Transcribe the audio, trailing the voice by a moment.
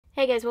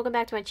Hey guys, welcome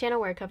back to my channel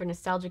where I cover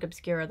nostalgic,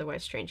 obscure,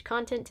 otherwise strange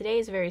content. Today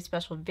is a very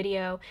special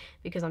video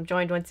because I'm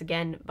joined once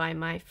again by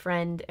my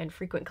friend and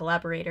frequent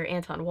collaborator,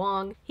 Anton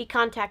Wong. He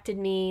contacted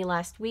me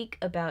last week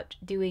about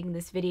doing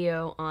this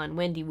video on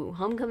Wendy Wu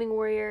Homecoming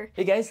Warrior.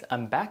 Hey guys,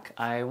 I'm back.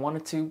 I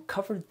wanted to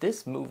cover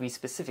this movie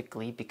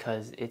specifically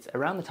because it's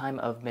around the time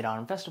of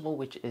Mid-Autumn Festival,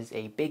 which is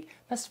a big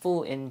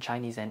festival in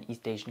Chinese and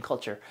East Asian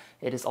culture.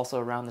 It is also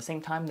around the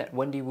same time that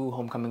Wendy Wu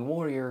Homecoming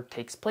Warrior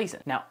takes place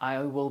in. Now, I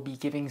will be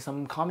giving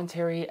some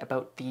commentary about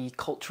the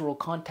cultural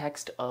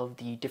context of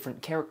the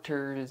different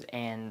characters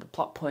and the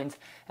plot points,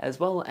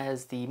 as well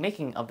as the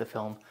making of the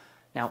film.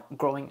 Now,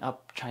 growing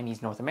up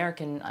Chinese North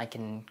American, I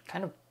can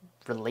kind of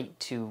relate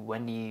to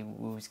Wendy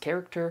Wu's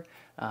character,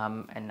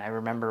 and I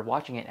remember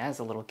watching it as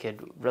a little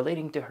kid,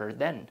 relating to her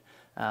then.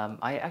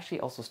 I actually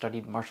also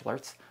studied martial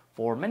arts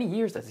for many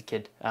years as a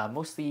kid,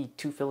 mostly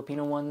two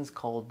Filipino ones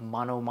called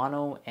Mano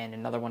Mano and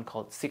another one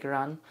called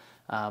Sigaran,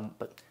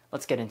 but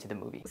let's get into the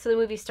movie. So the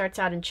movie starts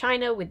out in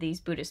China with these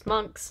Buddhist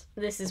monks.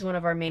 This is one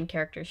of our main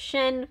characters,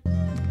 Shen.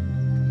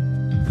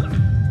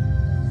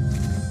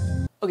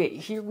 Okay,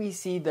 here we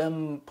see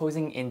them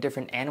posing in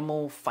different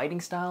animal fighting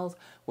styles,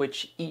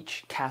 which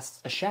each casts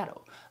a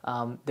shadow.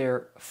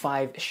 They're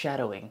five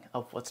shadowing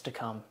of what's to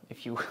come,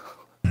 if you will.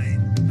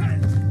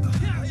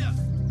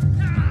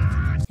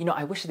 You know,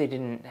 I wish they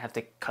didn't have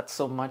to cut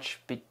so much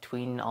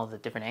between all the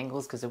different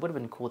angles, because it would have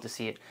been cool to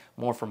see it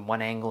more from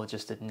one angle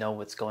just to know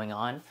what's going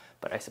on.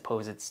 But I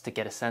suppose it's to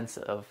get a sense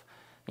of,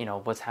 you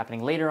know, what's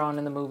happening later on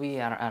in the movie.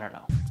 I don't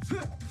know.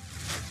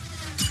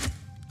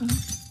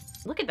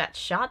 Look at that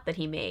shot that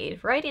he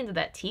made, right into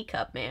that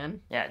teacup,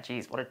 man. Yeah,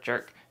 geez, what a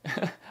jerk.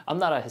 I'm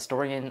not a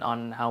historian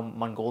on how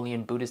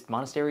Mongolian Buddhist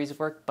monasteries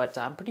work, but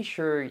I'm pretty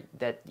sure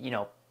that, you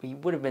know, he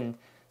would have been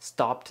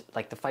stopped,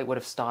 like the fight would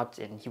have stopped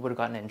and he would have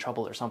gotten in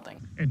trouble or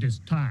something. It is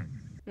time.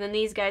 And then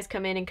these guys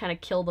come in and kind of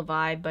kill the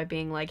vibe by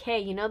being like, hey,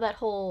 you know that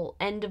whole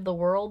end of the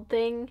world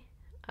thing?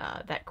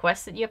 That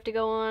quest that you have to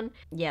go on?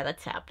 Yeah,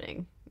 that's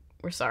happening.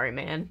 We're sorry,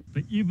 man.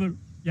 The evil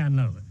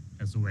Yanler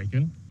has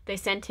awakened. They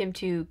sent him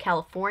to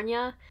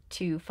California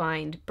to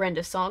find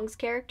Brenda Song's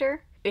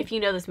character. If you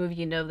know this movie,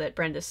 you know that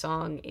Brenda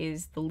Song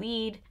is the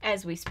lead.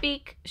 As we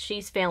speak,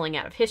 she's failing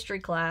out of history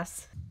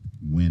class.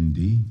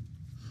 Wendy.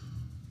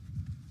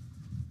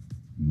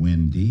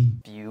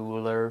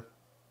 Bueller.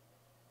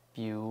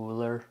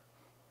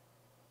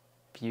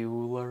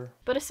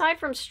 But aside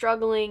from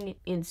struggling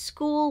in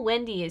school,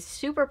 Wendy is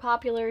super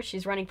popular.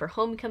 She's running for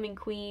homecoming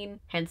queen,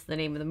 hence the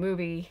name of the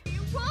movie.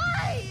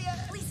 Why?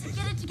 Lisa,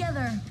 get it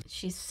together.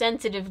 She's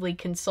sensitively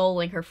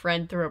consoling her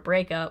friend through a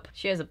breakup.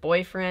 She has a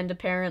boyfriend,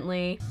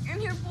 apparently.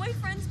 And your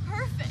boyfriend's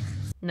perfect.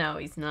 No,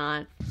 he's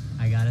not.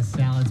 I got a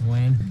salad,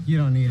 Wayne. You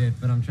don't need it,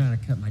 but I'm trying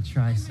to cut my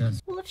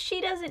triceps. Well, if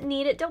she doesn't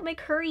need it, don't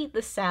make her eat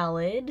the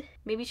salad.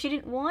 Maybe she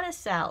didn't want a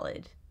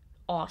salad.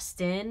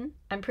 Austin.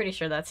 I'm pretty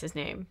sure that's his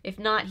name. If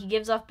not, he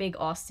gives off big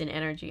Austin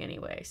energy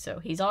anyway, so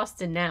he's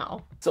Austin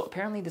now. So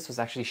apparently this was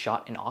actually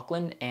shot in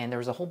Auckland, and there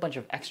was a whole bunch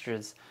of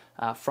extras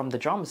from the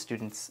drama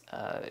students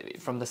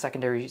from the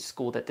secondary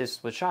school that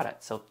this was shot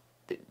at. So,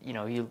 you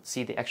know, you'll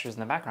see the extras in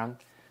the background.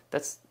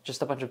 That's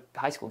just a bunch of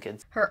high school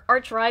kids. Her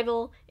arch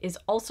rival is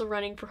also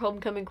running for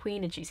homecoming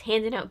queen, and she's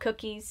handing out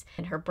cookies.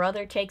 And her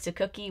brother takes a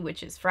cookie,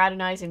 which is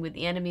fraternizing with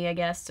the enemy, I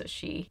guess. So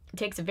she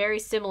takes a very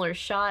similar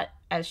shot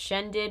as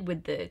Shen did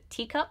with the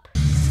teacup.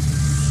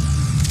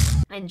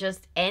 And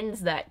just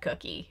ends that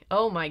cookie.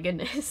 Oh my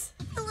goodness.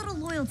 A little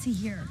loyalty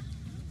here.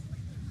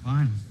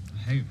 Fine. I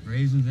hate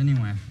raisins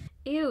anyway.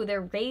 Ew,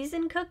 they're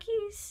raisin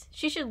cookies?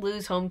 She should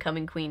lose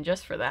homecoming queen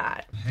just for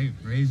that. I hate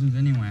raisins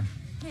anyway.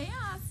 Hey,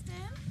 Austin.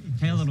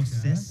 Hey, little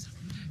sis.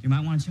 You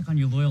might want to check on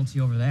your loyalty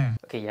over there.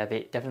 Okay, yeah,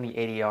 they definitely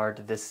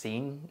ADR'd this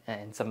scene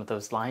and some of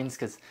those lines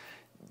because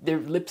their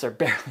lips are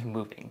barely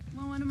moving.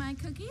 Want one of my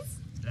cookies?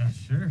 Yeah,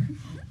 sure.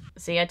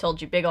 See, I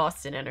told you, big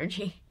Austin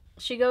energy.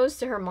 She goes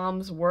to her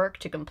mom's work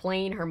to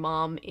complain. Her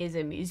mom is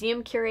a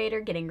museum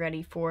curator getting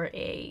ready for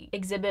a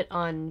exhibit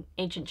on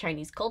ancient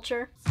Chinese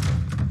culture.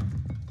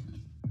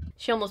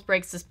 She almost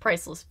breaks this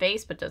priceless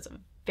vase, but does a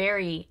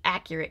very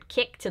accurate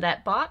kick to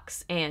that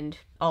box, and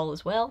all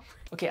is well.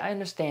 Okay, I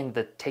understand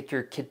the take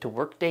your kid to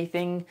work day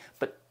thing,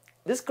 but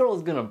this girl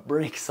is gonna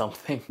break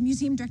something. The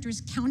museum director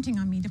is counting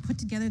on me to put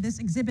together this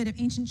exhibit of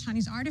ancient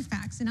Chinese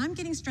artifacts, and I'm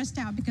getting stressed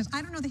out because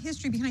I don't know the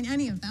history behind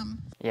any of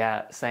them.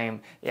 Yeah,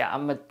 same. Yeah,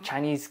 I'm a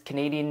Chinese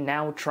Canadian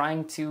now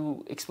trying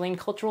to explain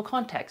cultural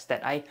context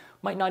that I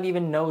might not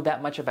even know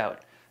that much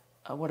about.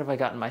 What have I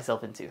gotten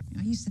myself into?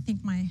 I used to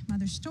think my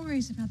mother's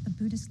stories about the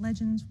Buddhist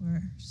legends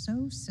were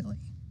so silly.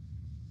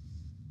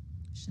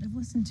 Should have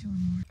listened to her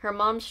more. Her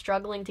mom's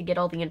struggling to get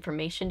all the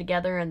information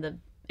together, and the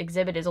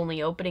exhibit is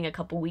only opening a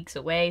couple weeks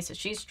away, so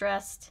she's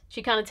stressed.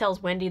 She kind of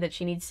tells Wendy that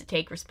she needs to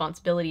take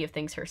responsibility of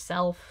things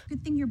herself.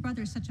 Good thing your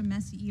brother's such a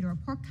messy eater. A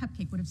poor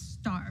cupcake would have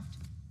starved.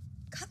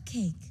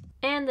 Cupcake.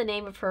 And the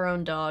name of her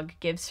own dog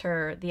gives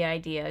her the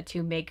idea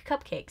to make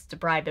cupcakes to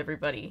bribe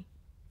everybody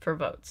for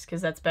votes,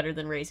 because that's better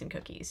than raisin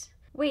cookies.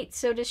 Wait,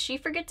 so does she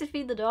forget to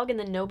feed the dog and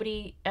then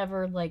nobody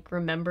ever, like,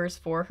 remembers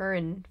for her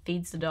and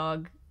feeds the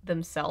dog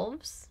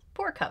themselves?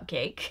 Poor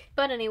Cupcake.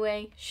 But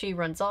anyway, she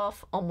runs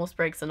off, almost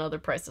breaks another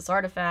priceless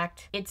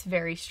artifact. It's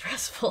very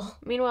stressful.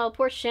 Meanwhile,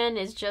 poor Shen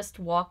is just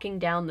walking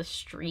down the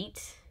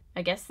street.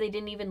 I guess they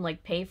didn't even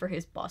like pay for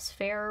his bus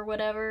fare or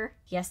whatever.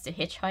 He has to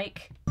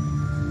hitchhike.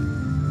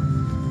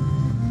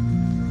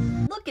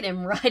 Look at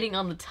him riding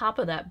on the top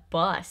of that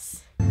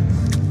bus.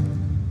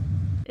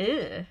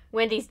 Ugh.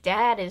 Wendy's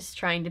dad is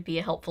trying to be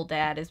a helpful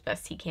dad as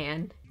best he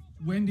can.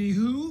 Wendy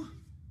who?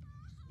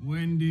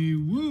 Wendy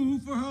Wu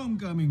for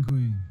Homecoming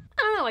Queen.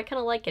 I don't know, I kind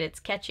of like it. It's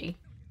catchy.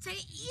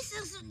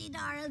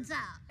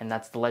 And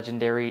that's the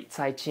legendary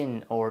Cai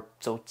Qin, or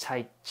Zhou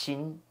Cai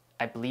Qin,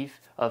 I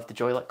believe, of the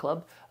Joylet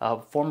Club,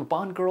 former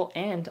Bond girl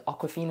and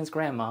Awkwafina's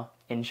grandma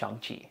in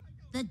Shang-Chi.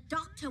 The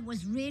doctor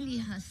was really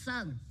her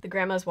son. The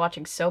grandma's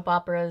watching soap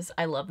operas.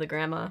 I love the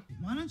grandma.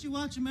 Why don't you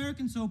watch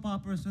American soap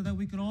operas so that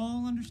we could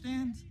all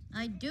understand?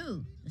 I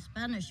do, the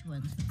Spanish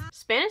ones.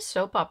 Spanish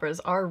soap operas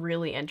are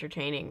really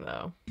entertaining,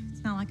 though.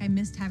 It's not like I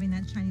missed having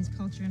that Chinese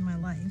culture in my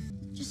life.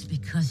 Just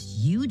because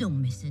you don't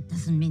miss it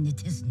doesn't mean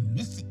it isn't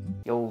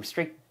missing. Yo,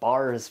 straight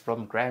bars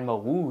from Grandma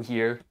Wu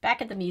here.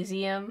 Back at the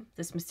museum,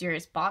 this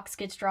mysterious box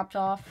gets dropped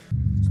off.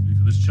 Speak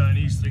for this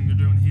Chinese thing they're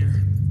doing here.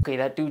 Okay,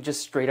 that dude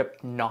just straight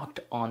up knocked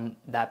on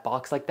that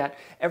box like that.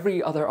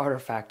 Every other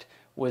artifact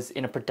was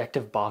in a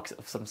protective box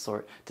of some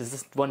sort. Does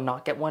this one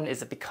not get one?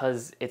 Is it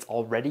because it's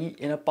already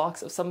in a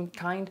box of some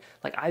kind?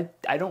 Like,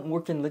 I don't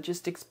work in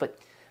logistics, but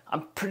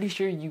I'm pretty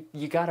sure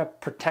you gotta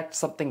protect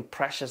something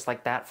precious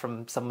like that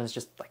from someone's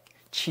just like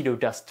Cheeto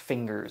dust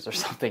fingers or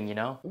something, you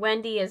know?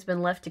 Wendy has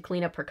been left to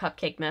clean up her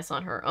cupcake mess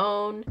on her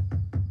own.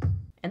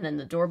 And then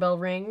the doorbell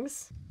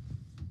rings.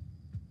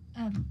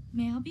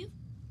 May I help you?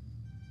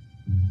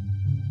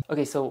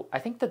 Okay, so I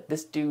think that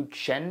this dude,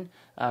 Shen,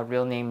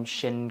 real name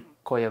Shin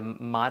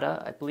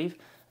Koyamada, I believe,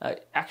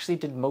 actually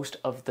did most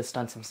of the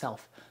stunts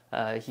himself.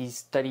 He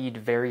studied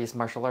various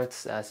martial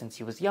arts since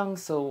he was young,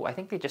 so I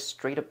think they just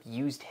straight up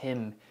used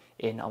him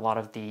in a lot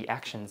of the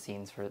action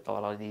scenes for a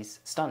lot of these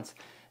stunts.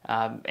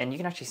 And you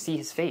can actually see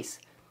his face.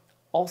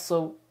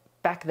 Also,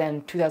 back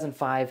then,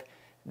 2005,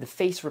 the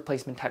face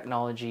replacement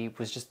technology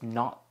was just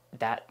not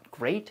that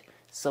great,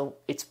 so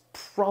it's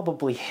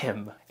probably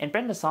him. And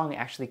Brenda Song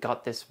actually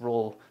got this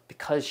role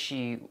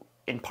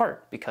in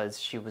part because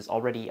she was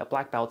already a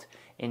black belt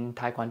in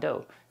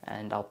Taekwondo,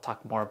 and I'll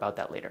talk more about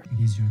that later.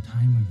 It is your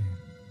time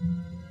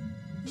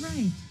again.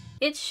 Right.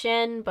 It's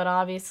Shen, but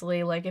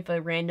obviously, like, if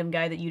a random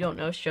guy that you don't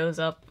know shows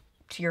up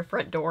to your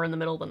front door in the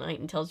middle of the night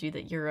and tells you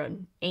that you're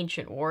an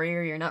ancient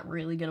warrior, you're not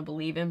really gonna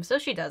believe him, so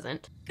she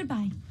doesn't.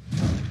 Goodbye.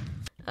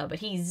 But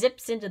he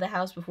zips into the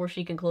house before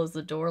she can close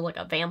the door like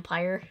a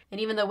vampire. And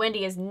even though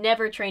Wendy has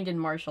never trained in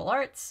martial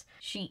arts,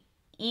 she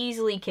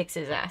easily kicks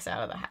his ass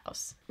out of the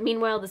house.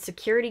 Meanwhile, the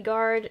security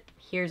guard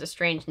hears a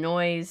strange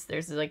noise.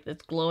 There's like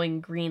this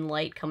glowing green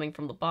light coming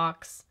from the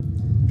box.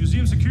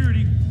 Museum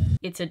security.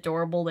 It's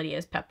adorable that he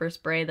has pepper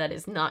spray. That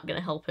is not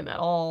gonna help him at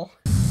all.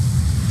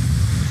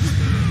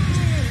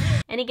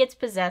 And he gets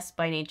possessed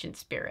by an ancient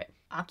spirit.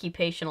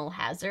 Occupational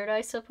hazard,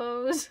 I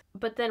suppose.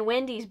 But then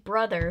Wendy's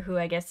brother, who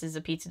I guess is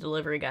a pizza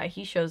delivery guy,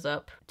 he shows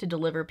up to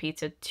deliver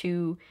pizza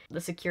to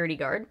the security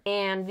guard.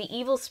 And the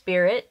evil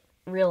spirit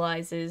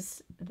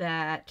realizes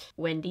that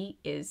Wendy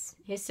is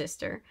his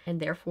sister and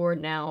therefore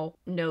now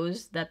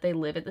knows that they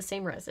live at the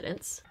same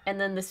residence.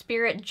 And then the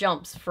spirit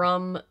jumps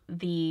from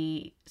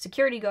the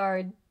security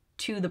guard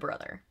to the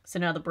brother. So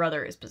now the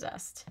brother is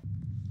possessed.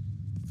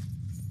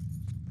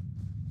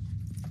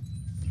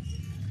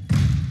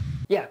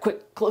 Yeah,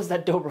 quick, close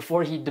that door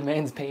before he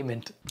demands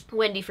payment.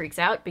 Wendy freaks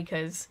out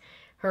because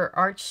her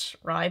arch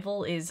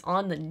rival is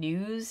on the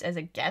news as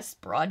a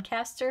guest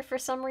broadcaster for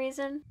some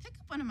reason. Pick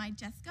up one of my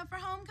Jessica for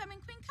Homecoming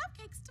Queen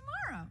cupcakes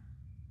tomorrow.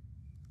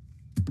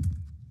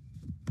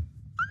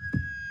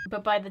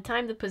 But by the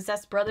time the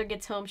possessed brother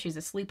gets home, she's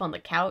asleep on the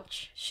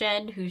couch.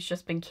 Shen, who's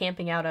just been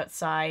camping out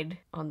outside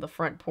on the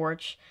front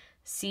porch,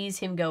 sees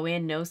him go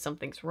in, knows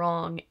something's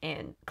wrong,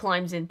 and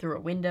climbs in through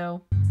a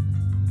window.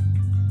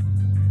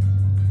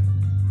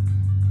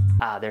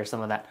 There's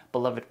some of that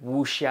beloved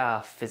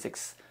wuxia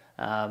physics,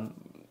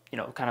 you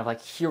know, kind of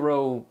like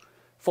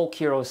folk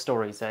hero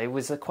stories. It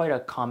was quite a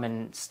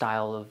common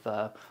style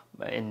of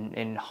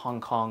in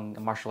Hong Kong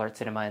martial arts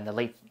cinema in the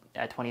late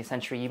 20th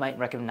century. You might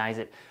recognize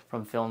it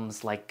from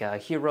films like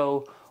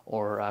Hero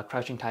or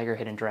Crouching Tiger,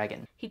 Hidden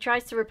Dragon. He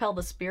tries to repel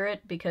the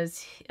spirit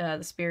because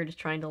the spirit is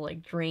trying to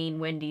like drain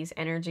Wendy's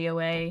energy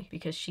away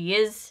because she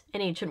is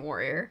an ancient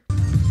warrior.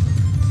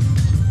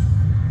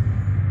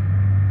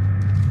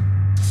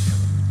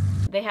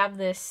 They have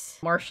this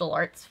martial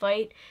arts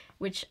fight,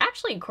 which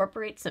actually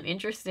incorporates some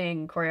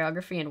interesting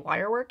choreography and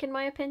wire work, in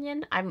my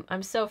opinion.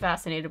 I'm so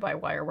fascinated by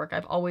wire work.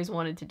 I've always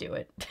wanted to do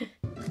it.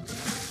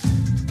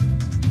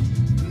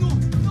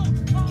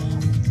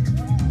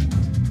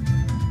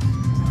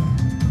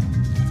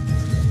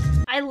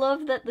 I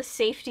love that the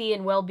safety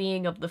and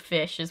well-being of the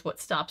fish is what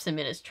stops him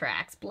in his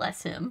tracks.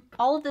 Bless him.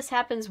 All of this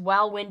happens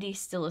while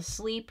Wendy's still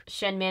asleep.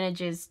 Shen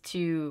manages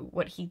to,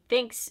 what he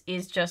thinks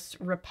is just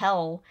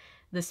repel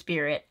the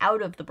spirit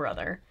out of the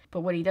brother.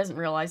 But what he doesn't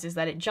realize is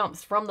that it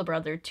jumps from the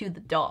brother to the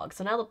dog.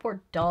 So now the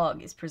poor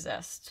dog is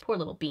possessed. Poor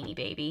little beanie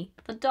baby.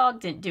 The dog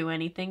didn't do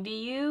anything to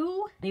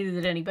you. Neither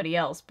did anybody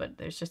else, but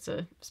there's just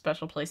a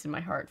special place in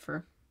my heart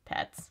for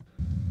pets.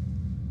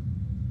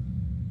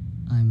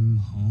 I'm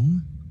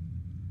home?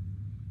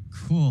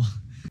 Cool.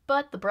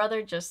 But the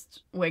brother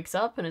just wakes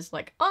up and is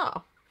like,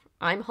 oh,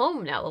 I'm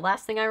home now. The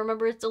last thing I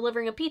remember is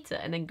delivering a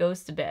pizza, and then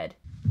goes to bed.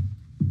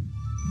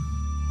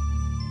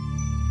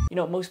 You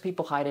know, most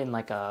people hide in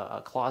like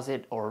a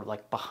closet or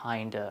like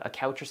behind a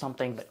couch or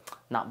something, but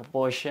not my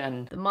boy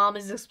Shen. The mom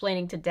is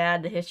explaining to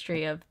Dad the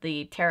history of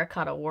the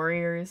terracotta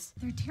warriors.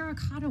 They're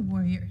terracotta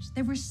warriors.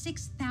 There were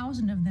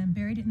 6,000 of them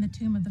buried in the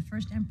tomb of the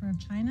first emperor of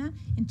China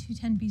in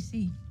 210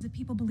 BC. The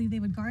people believe they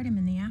would guard him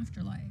in the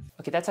afterlife.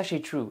 Okay, that's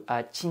actually true.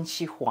 Qin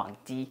Shi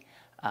Huangdi,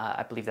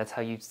 I believe that's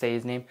how you say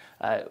his name,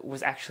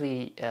 was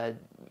actually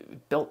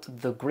built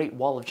the Great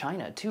Wall of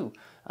China too.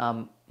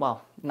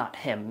 Well, not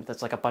him,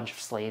 that's like a bunch of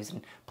slaves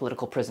and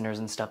political prisoners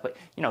and stuff, but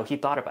you know, he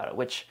thought about it,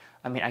 which,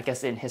 I mean, I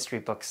guess in history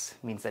books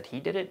means that he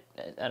did it?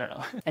 I don't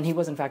know. And he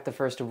was in fact the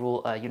first to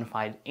rule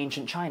unified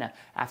ancient China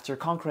after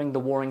conquering the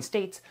Warring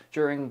States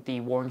during the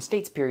Warring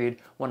States period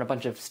when a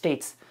bunch of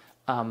states,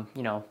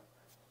 you know,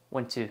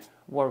 went to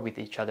war with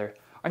each other.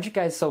 Aren't you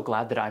guys so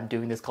glad that I'm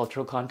doing this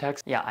cultural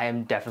context? Yeah, I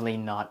am definitely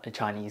not a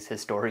Chinese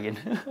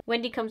historian.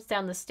 Wendy comes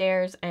down the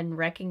stairs and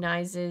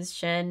recognizes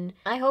Shen.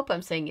 I hope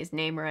I'm saying his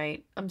name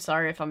right. I'm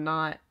sorry if I'm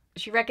not.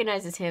 She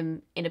recognizes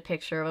him in a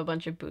picture of a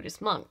bunch of Buddhist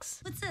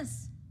monks. What's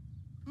this?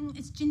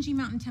 It's Jinji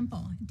Mountain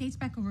Temple. It dates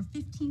back over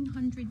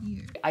 1,500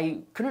 years.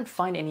 I couldn't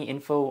find any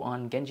info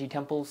on Genji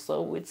temples,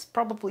 so it's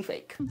probably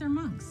fake. They're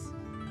monks.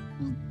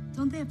 Well,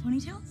 don't they have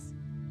ponytails?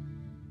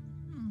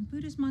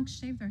 Buddhist monks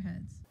shave their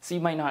heads. So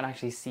you might not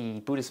actually see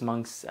Buddhist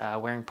monks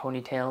wearing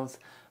ponytails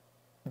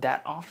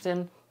that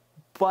often,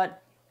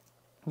 but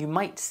you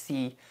might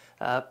see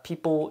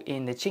people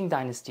in the Qing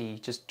dynasty,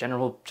 just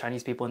general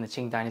Chinese people in the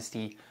Qing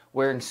dynasty,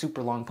 wearing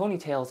super long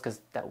ponytails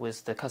because that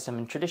was the custom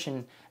and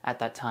tradition at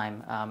that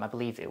time. I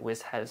believe it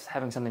was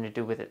having something to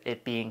do with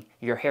it being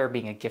your hair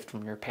being a gift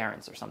from your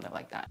parents or something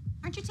like that.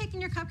 Aren't you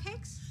taking your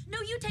cupcakes? No,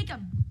 you take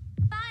them.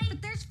 Bye.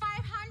 But there's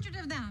 500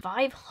 of them.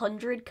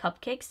 500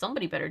 cupcakes?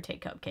 Somebody better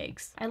take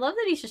cupcakes. I love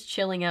that he's just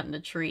chilling out in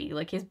the tree.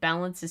 Like, his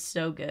balance is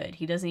so good.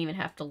 He doesn't even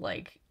have to,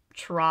 like,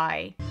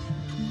 try.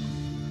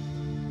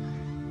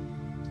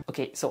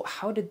 Okay, so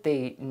how did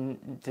they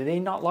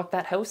not lock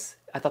that house?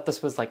 I thought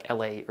this was like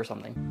LA or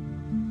something.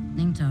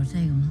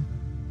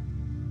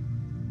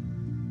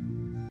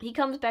 He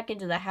comes back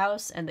into the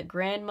house, and the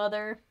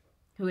grandmother,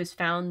 who has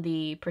found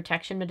the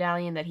protection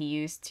medallion that he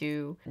used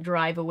to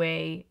drive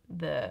away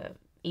the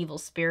evil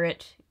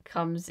spirit,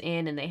 comes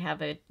in, and they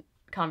have a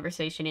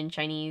conversation in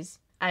Chinese.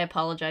 I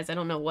apologize, I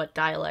don't know what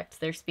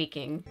dialect they're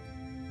speaking.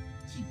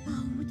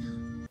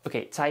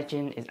 Okay, Cai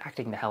Jin is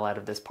acting the hell out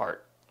of this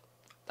part.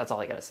 That's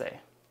all I gotta say.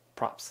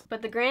 Props.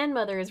 But the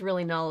grandmother is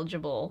really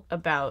knowledgeable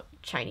about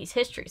Chinese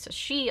history, so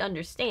she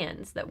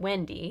understands that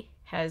Wendy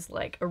has,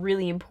 like, a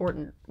really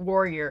important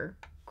warrior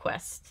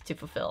quest to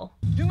fulfill.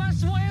 You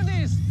must wear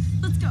this!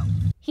 Let's go.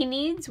 He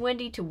needs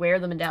Wendy to wear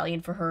the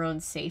medallion for her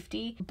own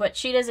safety, but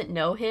she doesn't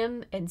know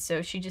him, and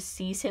so she just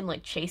sees him,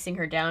 like, chasing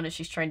her down as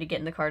she's trying to get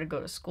in the car to go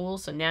to school,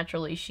 so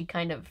naturally she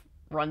kind of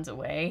runs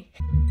away.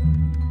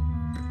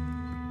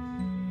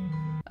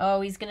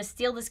 Oh, he's gonna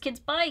steal this kid's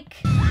bike!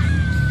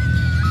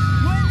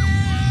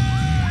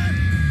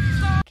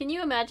 Can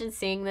you imagine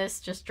seeing this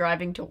just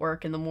driving to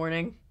work in the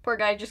morning? Poor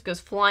guy just goes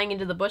flying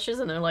into the bushes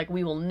and they're like,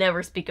 we will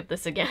never speak of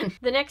this again.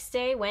 The next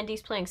day,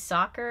 Wendy's playing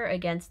soccer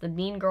against the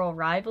mean girl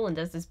rival and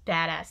does this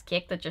badass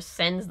kick that just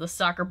sends the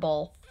soccer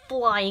ball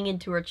flying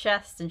into her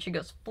chest and she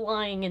goes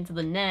flying into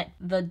the net.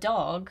 The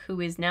dog,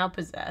 who is now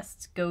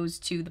possessed, goes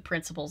to the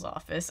principal's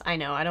office. I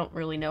know, I don't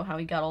really know how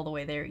he got all the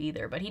way there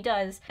either, but he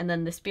does. And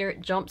then the spirit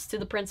jumps to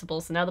the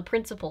principal, so now the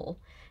principal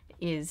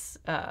is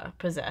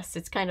possessed.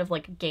 It's kind of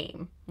like a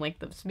game. Like,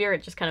 the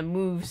spirit just kind of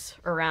moves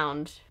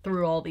around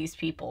through all these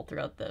people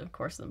throughout the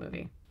course of the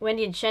movie.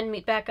 Wendy and Shen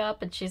meet back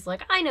up and she's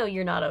like, I know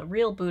you're not a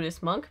real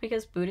Buddhist monk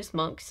because Buddhist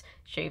monks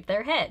shave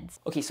their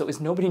heads. Okay, so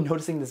is nobody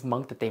noticing this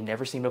monk that they've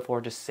never seen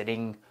before just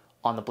sitting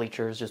on the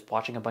bleachers just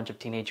watching a bunch of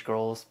teenage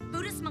girls?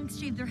 Buddhist monks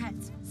shave their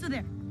heads, so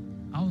there.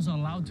 I was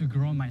allowed to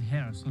grow my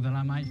hair so that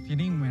I might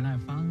fit in when I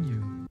found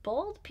you.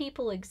 Bald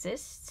people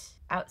exist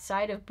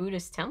outside of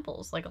Buddhist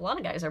temples. Like, a lot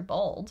of guys are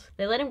bald.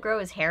 They let him grow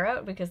his hair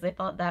out because they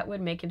thought that would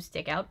make him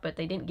stick out, but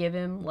they didn't give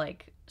him,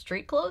 like,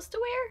 street clothes to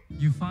wear.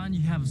 You find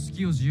you have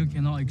skills you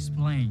cannot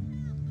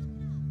explain.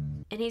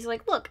 And he's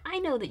like, look, I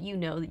know that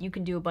you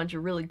can do a bunch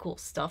of really cool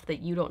stuff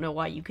that you don't know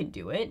why you can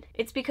do it.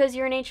 It's because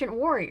you're an ancient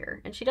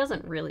warrior. And she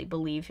doesn't really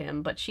believe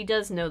him, but she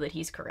does know that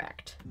he's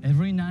correct.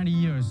 Every 90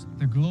 years,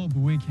 the globe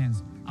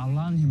weakens,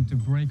 allowing him to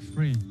break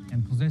free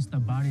and possess the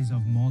bodies of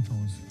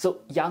mortals.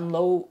 So Yan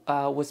Lo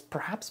was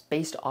perhaps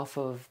based off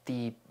of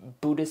the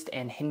Buddhist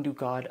and Hindu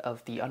god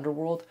of the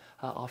underworld,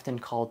 often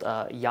called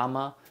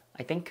Yama,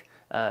 I think.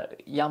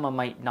 Yama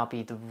might not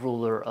be the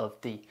ruler of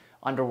the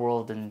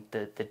underworld and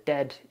the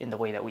dead in the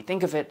way that we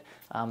think of it.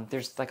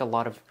 There's like a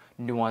lot of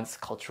nuanced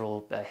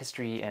cultural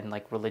history and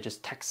like religious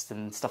texts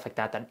and stuff like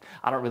that that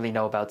I don't really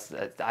know about.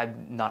 So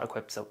I'm not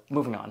equipped, so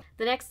moving on.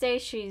 The next day,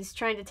 she's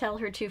trying to tell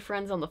her two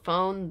friends on the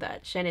phone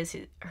that Shen is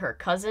her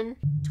cousin.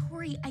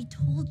 Tori, I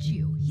told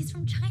you. He's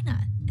from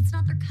China. It's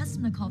not their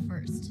custom to call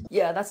first.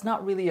 Yeah, that's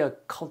not really a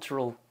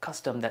cultural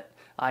custom that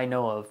I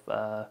know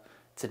of,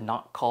 to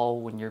not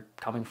call when you're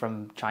coming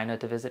from China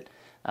to visit,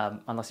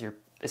 unless you're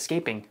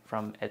escaping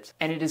from it.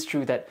 And it is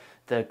true that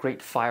the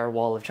Great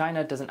Firewall of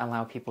China doesn't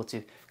allow people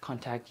to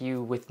contact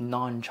you with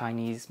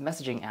non-Chinese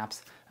messaging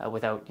apps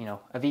without, you know,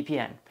 a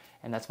VPN.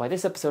 And that's why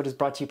this episode is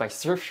brought to you by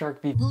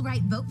Surfshark VPN. We'll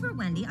write vote for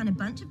Wendy on a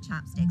bunch of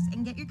chopsticks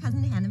and get your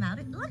cousin to hand them out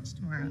at lunch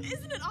tomorrow.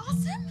 Isn't it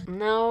awesome?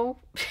 No.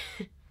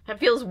 That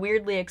feels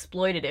weirdly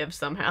exploitative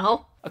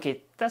somehow.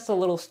 Okay, that's a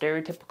little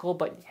stereotypical,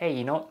 but hey,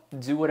 you know,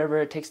 do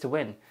whatever it takes to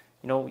win.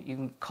 You know, you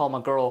can call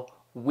my girl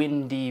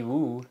Wendy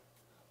Wu.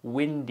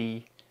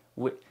 Wendy.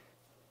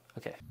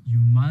 Okay. You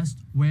must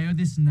wear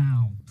this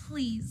now.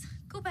 Please,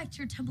 go back to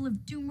your Temple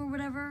of Doom or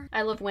whatever.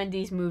 I love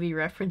Wendy's movie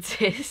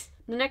references.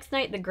 The next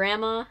night, the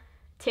grandma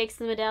takes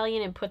the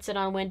medallion and puts it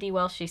on Wendy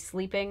while she's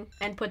sleeping,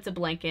 and puts a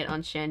blanket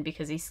on Shen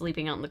because he's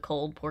sleeping out in the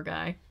cold, poor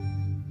guy.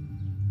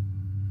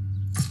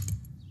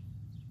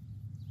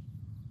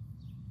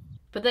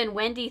 But then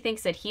Wendy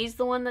thinks that he's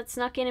the one that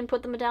snuck in and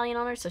put the medallion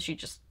on her, so she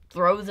just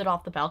throws it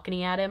off the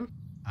balcony at him.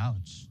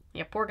 Ouch.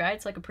 Yeah, poor guy,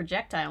 it's like a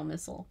projectile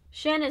missile.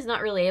 Shen is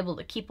not really able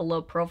to keep a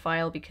low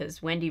profile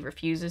because Wendy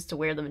refuses to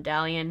wear the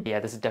medallion. Yeah,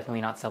 this is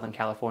definitely not Southern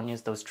California.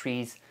 Those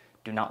trees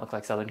do not look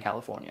like Southern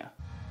California.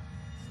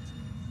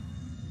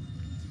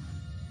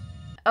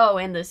 Oh,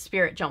 and the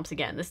spirit jumps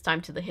again, this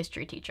time to the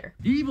history teacher.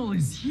 Evil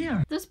is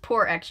here. Those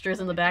poor extras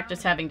in the back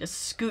just having to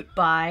scoot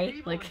by.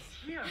 Like,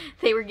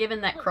 they were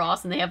given that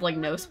cross and they have, like,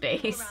 no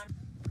space.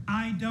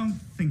 I don't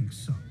think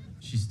so.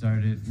 She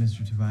started,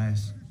 Mr.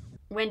 Tobias.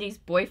 Wendy's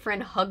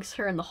boyfriend hugs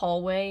her in the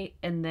hallway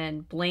and then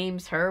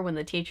blames her when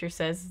the teacher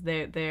says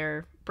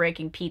they're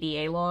breaking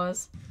PDA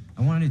laws.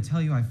 I wanted to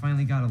tell you I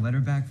finally got a letter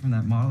back from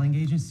that modeling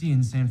agency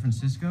in San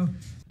Francisco.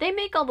 They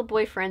make all the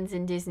boyfriends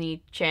in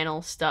Disney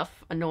Channel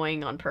stuff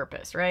annoying on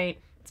purpose, right?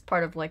 It's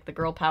part of like the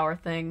girl power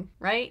thing,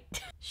 right?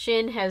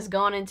 Shin has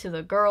gone into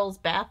the girls'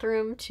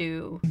 bathroom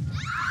to,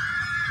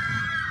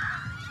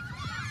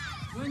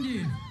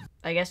 Wendy!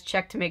 I guess,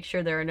 check to make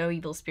sure there are no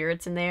evil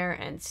spirits in there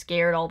and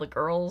scared all the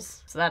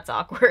girls, so that's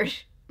awkward.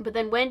 But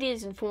then Wendy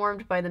is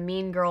informed by the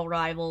mean girl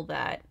rival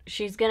that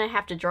she's gonna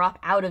have to drop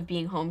out of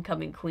being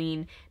homecoming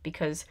queen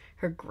because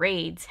her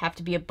grades have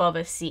to be above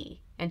a C,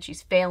 and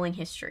she's failing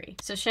history.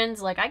 So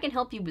Shen's like, I can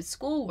help you with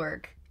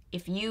schoolwork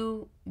if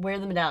you wear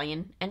the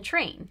medallion and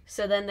train.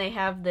 So then they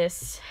have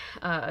this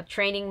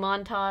training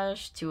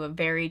montage to a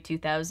very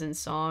 2000s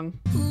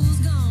song.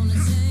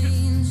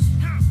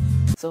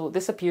 So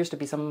this appears to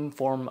be some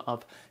form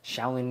of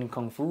Shaolin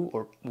Kung Fu,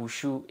 or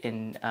Wushu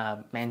in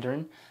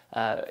Mandarin,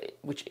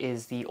 which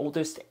is the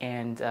oldest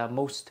and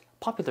most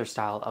popular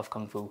style of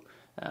Kung Fu.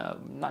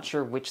 Not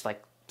sure which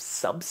like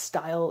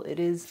sub-style it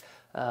is,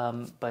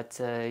 but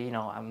you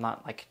know, I'm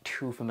not like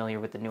too familiar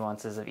with the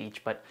nuances of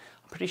each, but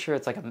I'm pretty sure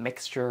it's like a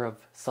mixture of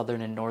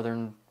southern and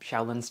northern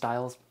Shaolin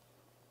styles.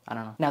 I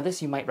don't know. Now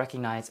this you might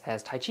recognize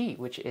as Tai Chi,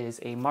 which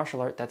is a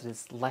martial art that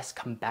is less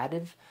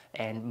combative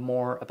and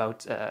more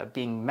about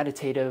being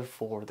meditative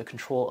for the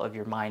control of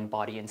your mind,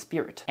 body, and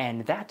spirit.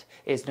 And that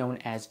is known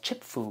as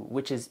Chip Fu,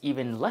 which is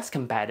even less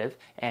combative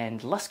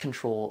and less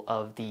control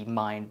of the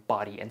mind,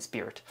 body, and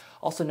spirit.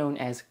 Also known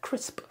as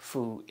Crisp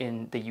Fu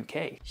in the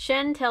UK.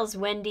 Shen tells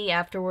Wendy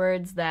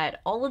afterwards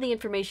that all of the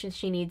information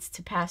she needs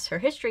to pass her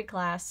history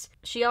class,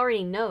 she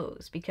already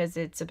knows because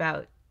it's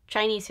about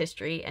Chinese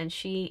history, and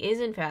she is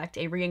in fact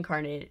a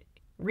reincarnated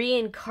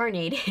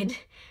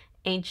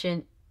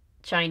ancient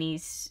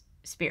Chinese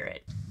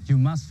spirit. You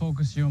must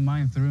focus your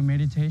mind through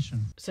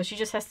meditation. So she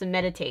just has to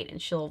meditate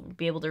and she'll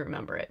be able to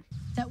remember it.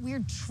 That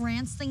weird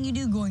trance thing you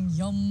do going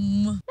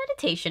yum.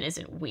 Meditation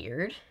isn't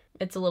weird.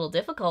 It's a little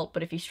difficult,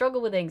 but if you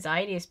struggle with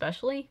anxiety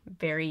especially,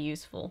 very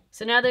useful.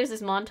 So now there's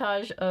this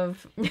montage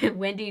of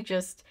Wendy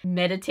just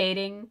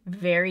meditating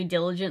very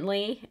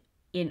diligently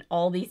in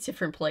all these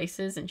different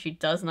places, and she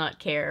does not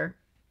care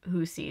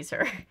who sees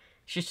her.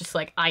 She's just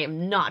like, I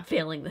am not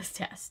failing this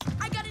test.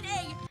 I got an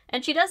A!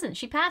 And she doesn't,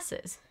 she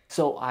passes.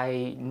 So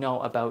I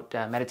know about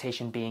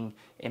meditation being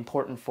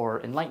important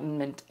for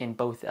enlightenment in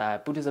both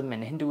Buddhism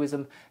and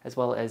Hinduism, as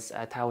well as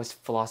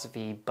Taoist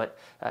philosophy, but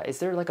is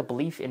there like a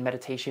belief in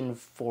meditation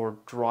for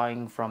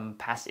drawing from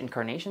past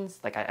incarnations?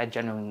 Like I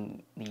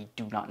genuinely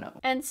do not know.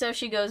 And so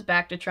she goes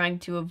back to trying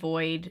to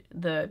avoid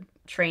the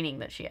training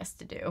that she has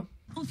to do.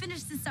 We'll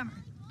finish this summer.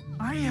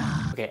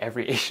 Okay,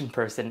 every Asian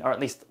person, or at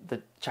least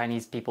the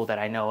Chinese people that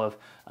I know of,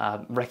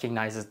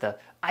 recognizes the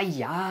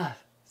 "Aya"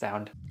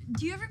 sound.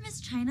 Do you ever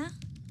miss China?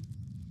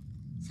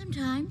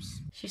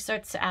 Sometimes. She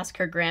starts to ask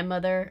her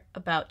grandmother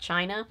about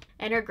China,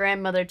 and her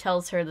grandmother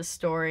tells her the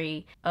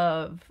story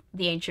of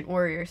the ancient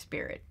warrior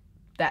spirit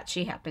that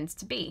she happens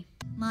to be.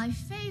 My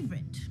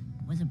favorite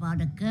was about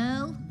a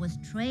girl who was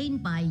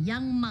trained by a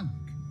young monk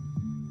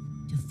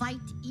to fight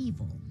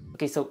evil.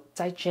 Okay, so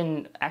Tsai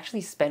Chin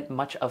actually spent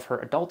much of her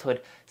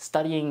adulthood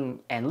studying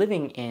and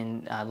living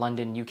in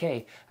London,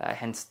 UK,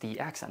 hence the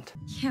accent.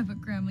 Yeah,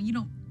 but Grandma, you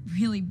don't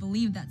really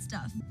believe that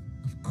stuff.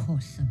 Of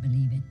course I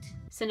believe it.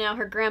 So now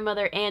her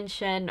grandmother and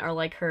Shen are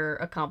like her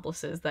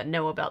accomplices that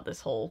know about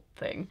this whole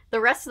thing. The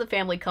rest of the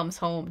family comes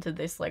home to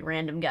this like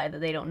random guy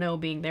that they don't know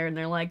being there, and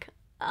they're like,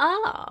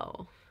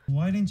 oh.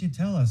 Why didn't you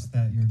tell us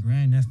that your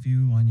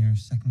grandnephew on your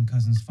second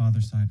cousin's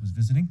father's side was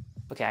visiting?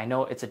 Okay, I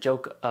know it's a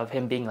joke of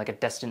him being like a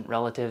distant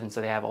relative, and so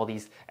they have all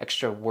these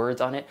extra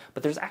words on it,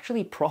 but there's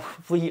actually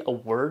probably a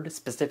word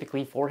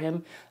specifically for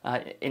him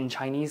in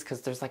Chinese,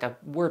 because there's like a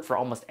word for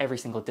almost every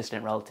single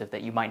distant relative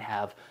that you might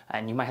have,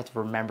 and you might have to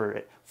remember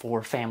it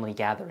for family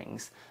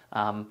gatherings.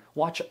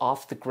 Watch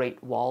Off the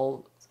Great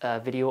Wall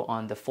video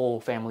on the full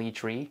family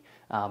tree.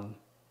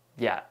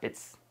 Yeah,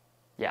 it's,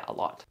 a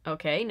lot.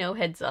 Okay, no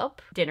heads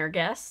up. Dinner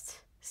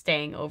guest.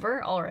 Staying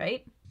over, all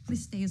right.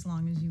 Please stay as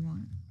long as you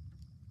want.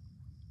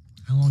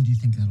 How long do you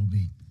think that'll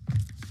be?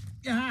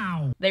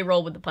 Ow! They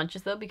roll with the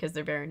punches, though, because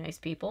they're very nice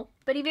people.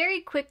 But he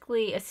very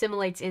quickly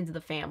assimilates into the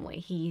family.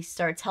 He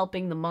starts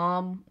helping the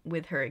mom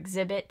with her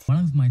exhibit. One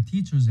of my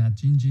teachers at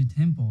Jinji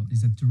Temple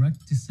is a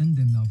direct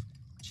descendant of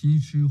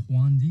Qin Shi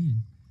Huangdi,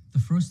 the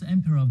first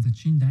emperor of the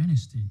Qin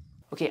dynasty.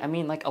 Okay, I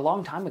mean, like a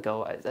long time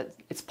ago,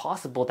 it's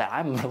possible that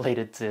I'm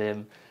related to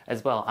him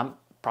as well. I'm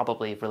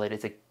probably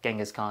related to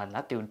Genghis Khan.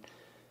 That dude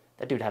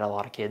had a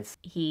lot of kids.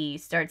 He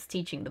starts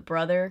teaching the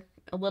brother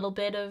a little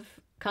bit of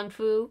Kung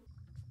Fu.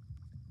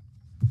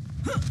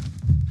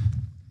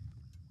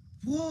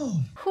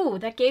 Whoa! Whew,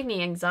 that gave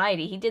me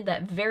anxiety. He did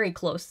that very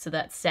close to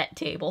that set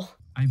table.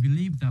 I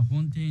believe that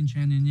Huangdian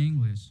Chan in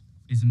English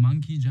is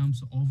monkey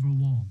jumps over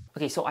wall.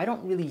 Okay, so I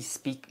don't really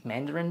speak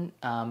Mandarin,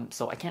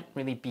 so I can't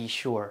really be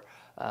sure.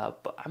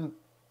 But I'm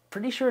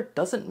pretty sure it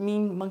doesn't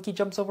mean monkey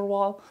jumps over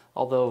wall,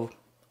 although,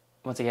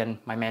 once again,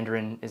 my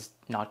Mandarin is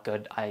not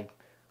good. I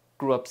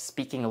grew up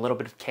speaking a little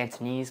bit of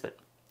Cantonese, but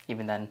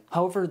even then.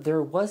 However,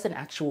 there was an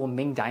actual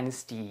Ming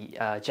Dynasty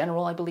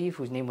general, I believe,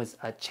 whose name was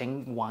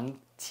Cheng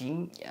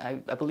Wangqing,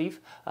 I believe,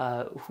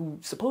 who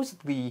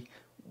supposedly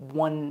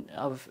one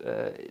of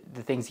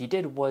the things he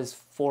did was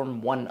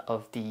form one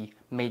of the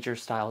major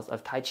styles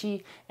of Tai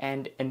Chi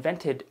and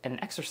invented an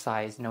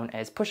exercise known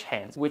as push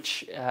hands,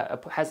 which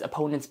has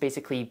opponents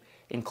basically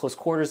in close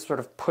quarters sort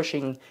of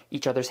pushing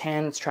each other's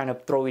hands, trying to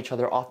throw each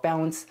other off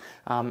balance,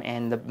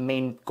 and the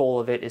main goal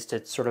of it is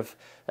to sort of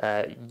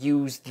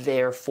use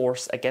their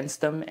force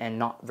against them and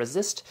not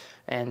resist,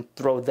 and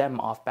throw them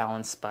off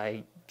balance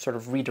by sort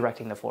of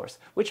redirecting the force,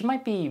 which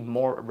might be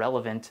more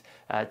relevant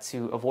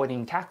to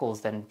avoiding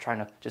tackles than trying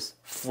to just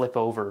flip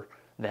over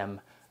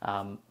them.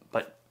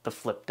 But the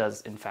flip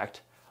does, in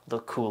fact,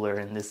 look cooler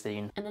in this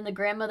scene. And then the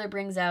grandmother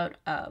brings out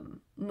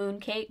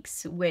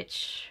mooncakes,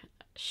 which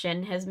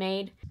Shen has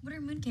made. What are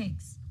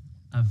mooncakes?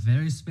 A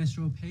very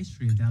special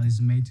pastry that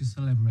is made to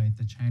celebrate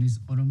the Chinese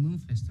Autumn Moon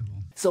Festival.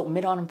 So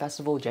Mid-Autumn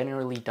Festival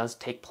generally does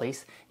take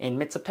place in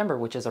mid-September,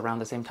 which is around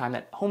the same time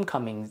that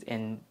homecomings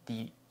in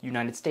the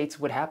United States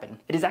would happen.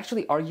 It is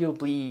actually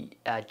arguably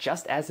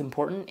just as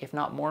important, if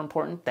not more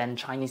important, than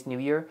Chinese New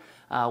Year,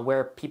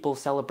 where people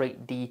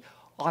celebrate the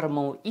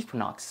autumnal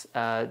equinox,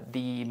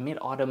 the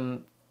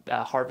mid-autumn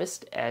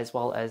harvest, as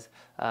well as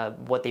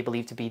what they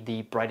believe to be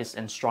the brightest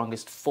and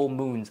strongest full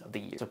moons of the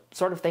year. So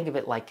sort of think of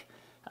it like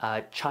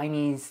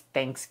Chinese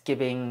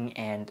Thanksgiving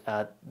and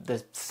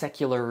the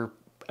secular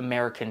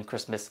American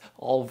Christmas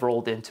all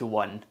rolled into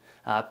one.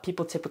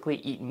 People typically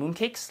eat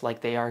mooncakes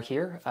like they are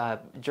here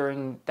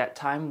during that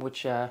time,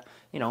 which,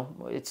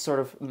 it's sort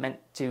of meant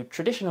to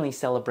traditionally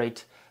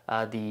celebrate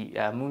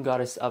the moon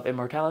goddess of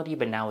immortality,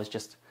 but now is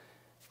just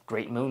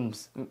great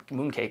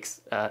mooncakes,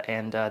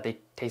 and they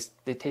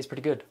taste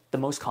pretty good. The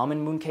most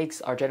common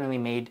mooncakes are generally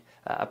made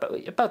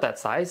about that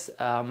size,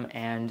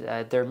 and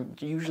they're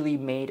usually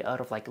made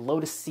out of like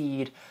lotus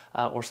seed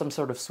or some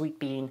sort of sweet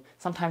bean,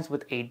 sometimes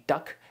with a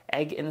duck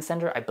egg in the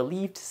center, I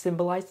believe to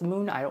symbolize the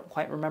moon. I don't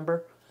quite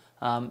remember.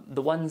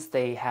 The ones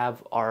they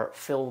have are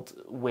filled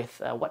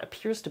with what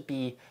appears to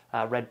be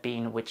red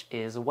bean, which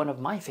is one of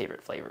my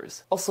favorite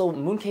flavors. Also,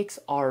 mooncakes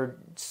are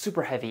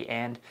super heavy,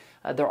 and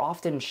they're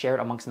often shared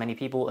amongst many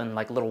people in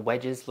like little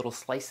wedges, little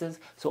slices.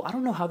 So I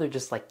don't know how they're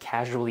just like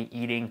casually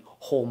eating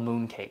whole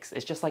mooncakes.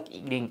 It's just like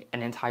eating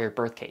an entire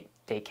birthday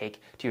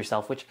cake to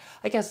yourself, which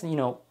I guess,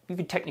 you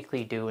could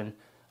technically do, and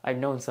I've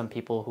known some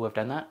people who have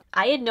done that.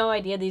 I had no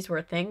idea these were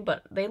a thing,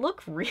 but they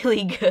look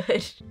really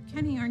good.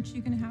 Kenny, aren't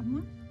you gonna have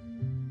one?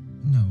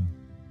 No.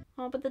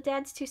 Oh, but the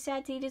dad's too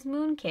sad to eat his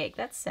mooncake.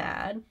 That's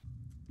sad.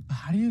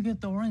 How do you get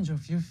the orange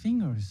off your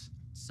fingers?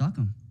 Suck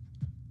 'em.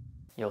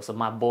 Yo, so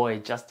my boy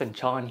Justin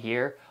Chon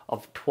here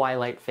of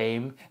Twilight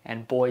fame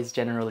and Boys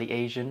Generally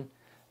Asian.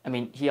 I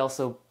mean, he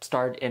also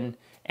starred in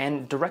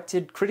and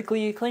directed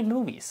critically acclaimed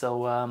movies,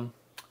 so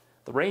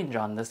the range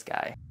on this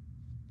guy.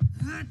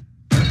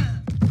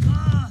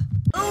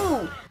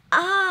 Ooh!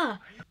 Ah!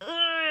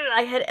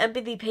 I had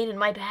empathy pain in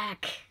my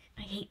back.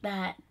 I hate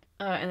that.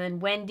 And then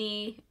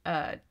Wendy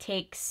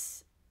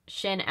takes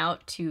Shen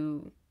out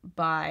to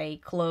buy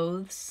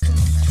clothes.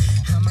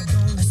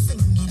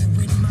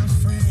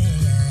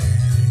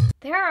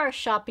 There are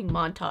shopping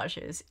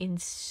montages in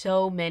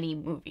so many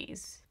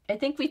movies. I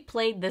think we've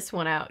played this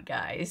one out,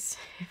 guys.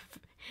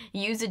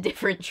 Use a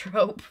different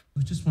trope. It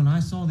was just when I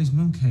saw these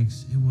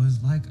mooncakes, it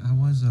was like I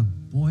was a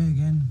boy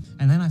again.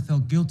 And then I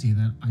felt guilty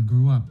that I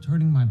grew up,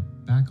 turning my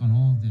back on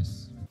all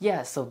this.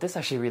 Yeah, so this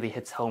actually really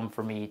hits home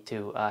for me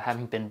too.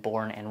 Having been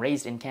born and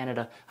raised in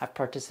Canada, I've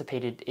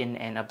participated in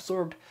and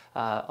absorbed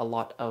a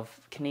lot of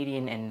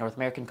Canadian and North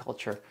American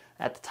culture.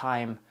 At the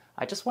time,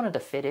 I just wanted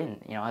to fit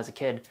in, you know, as a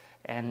kid,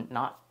 and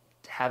not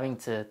having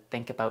to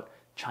think about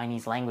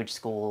Chinese language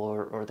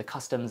school or the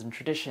customs and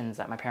traditions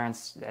that my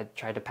parents had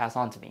tried to pass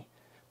on to me.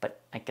 But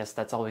I guess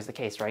that's always the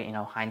case, right? You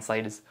know,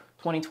 hindsight is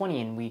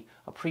 20/20, and we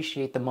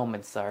appreciate the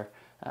moments. Our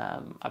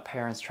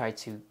parents try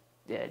to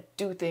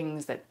do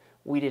things that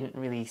we didn't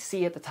really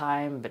see at the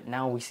time, but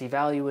now we see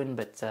value in.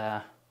 But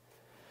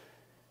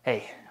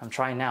hey, I'm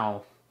trying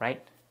now,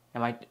 right?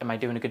 Am I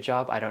doing a good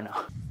job? I don't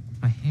know.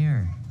 My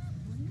hair.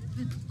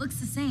 It looks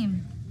the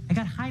same. I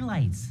got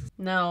highlights.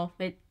 No,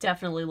 it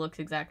definitely looks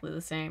exactly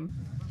the same.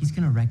 He's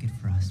gonna wreck it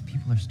for us.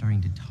 People are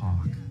starting to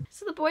talk.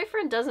 So the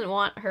boyfriend doesn't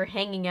want her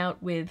hanging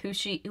out with who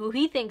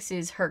he thinks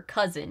is her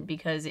cousin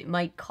because it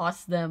might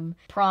cost them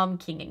prom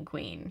king and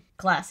queen.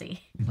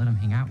 Classy. We let him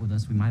hang out with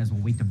us, we might as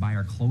well wait to buy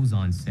our clothes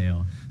on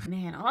sale.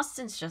 Man,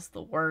 Austin's just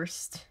the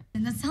worst.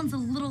 And that sounds a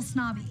little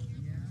snobby.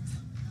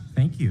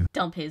 Thank you.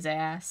 Dump his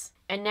ass.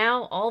 And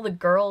now all the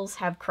girls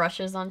have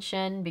crushes on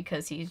Shen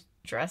because he's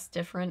dressed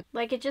different.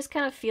 Like, it just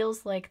kind of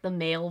feels like the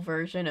male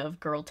version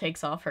of girl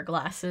takes off her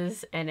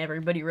glasses and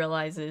everybody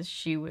realizes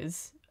she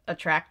was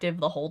attractive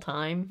the whole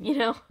time, you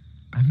know?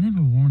 I've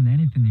never worn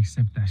anything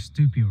except that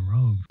stupid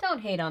robe. Don't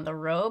hate on the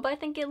robe, I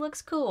think it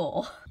looks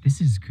cool.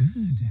 This is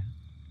good.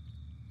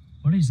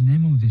 What is the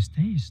name of this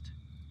taste?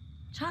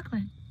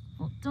 Chocolate.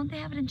 Well, don't they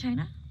have it in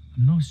China?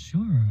 I'm not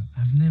sure.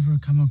 I've never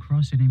come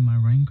across it in my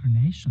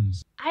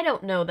reincarnations. I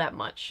don't know that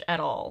much at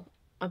all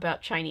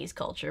about Chinese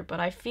culture, but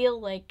I feel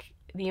like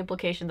the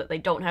implication that they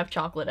don't have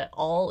chocolate at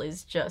all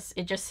is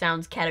it just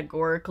sounds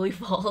categorically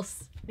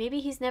false. Maybe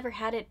he's never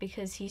had it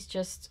because he's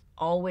just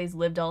always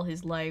lived all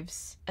his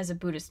lives as a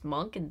Buddhist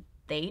monk and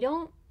they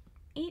don't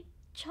eat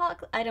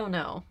chocolate? I don't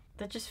know.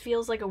 That just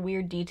feels like a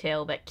weird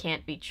detail that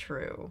can't be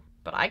true.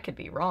 But I could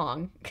be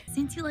wrong.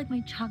 Since you like my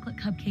chocolate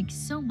cupcakes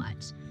so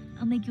much,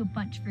 I'll make you a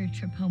bunch for your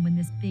trip home when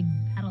this big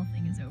battle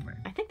thing is over.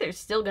 I think there's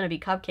still gonna be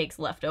cupcakes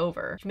left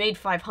over. You made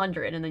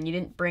 500 and then you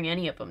didn't bring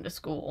any of them to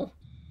school.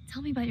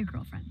 Tell me about your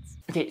girlfriends.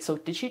 Okay, so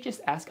did she just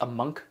ask a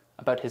monk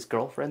about his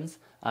girlfriends?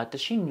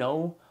 Does she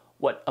know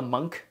what a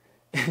monk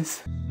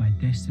is? My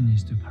destiny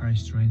is to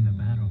perish during the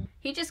battle.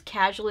 He just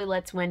casually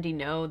lets Wendy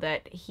know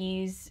that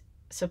he's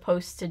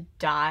supposed to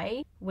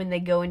die when they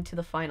go into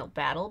the final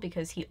battle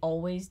because he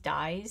always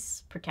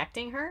dies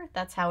protecting her.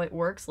 That's how it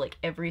works, like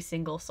every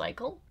single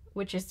cycle,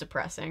 which is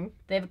depressing.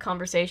 They have a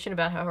conversation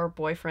about how her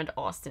boyfriend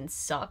Austin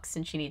sucks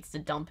and she needs to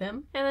dump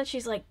him. And then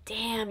she's like,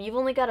 damn, you've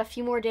only got a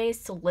few more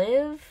days to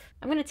live?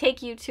 I'm gonna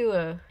take you to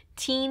a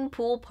teen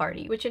pool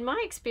party, which in my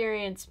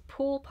experience,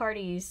 pool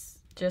parties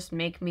just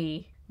make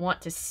me want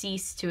to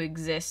cease to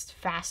exist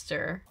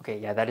faster. Okay,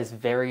 yeah, that is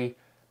very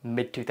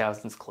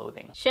mid-2000s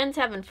clothing. Shen's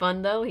having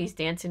fun though. He's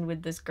dancing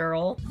with this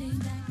girl.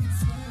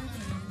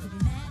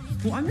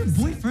 Well, I'm your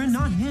boyfriend,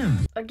 not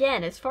him.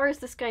 Again, as far as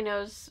this guy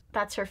knows,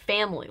 that's her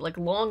family, like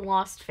long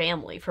lost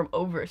family from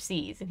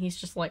overseas. And he's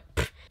just like,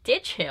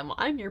 ditch him,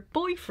 I'm your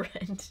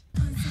boyfriend.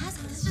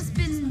 Hasn't this just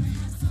been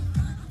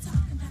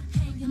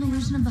an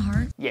illusion of the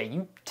heart? Yeah,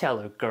 you tell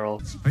her,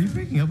 girl. Are you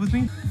breaking up with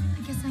me?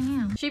 I guess I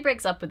am. She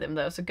breaks up with him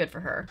though, so good for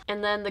her.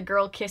 And then the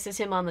girl kisses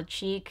him on the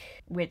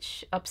cheek,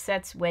 which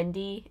upsets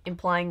Wendy,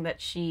 implying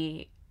that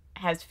she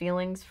has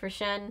feelings for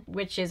Shen,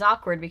 which is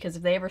awkward because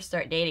if they ever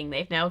start dating,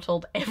 they've now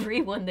told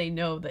everyone they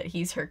know that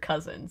he's her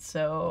cousin,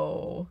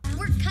 so...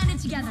 We're kind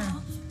of together.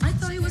 I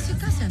thought he was your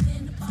cousin.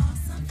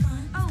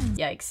 Oh.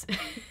 Yikes.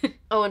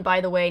 Oh, and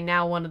by the way,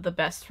 now one of the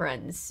best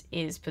friends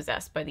is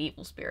possessed by the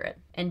evil spirit.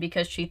 And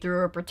because she threw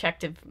her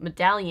protective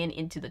medallion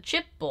into the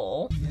chip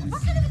bowl...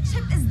 What kind of a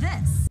chip is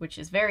this? Which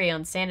is very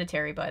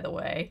unsanitary, by the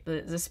way.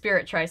 The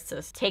spirit tries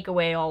to take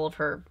away all of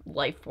her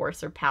life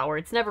force or power.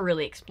 It's never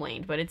really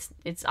explained, but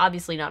it's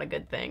obviously not a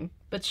good thing.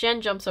 But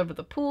Shen jumps over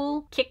the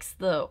pool, kicks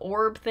the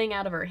orb thing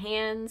out of her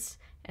hands,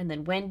 and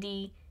then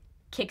Wendy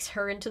kicks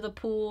her into the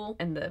pool,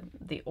 and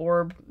the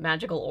orb,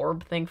 magical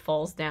orb thing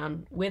falls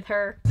down with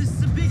her. This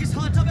is the biggest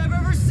hot tub I've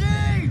ever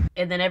seen!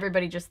 And then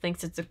everybody just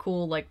thinks it's a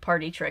cool, like,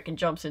 party trick and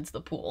jumps into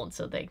the pool, and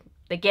so they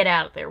get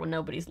out of there when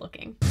nobody's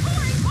looking.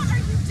 Corey, what are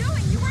you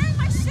doing? You're wearing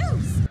my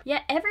shoes!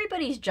 Yeah,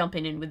 everybody's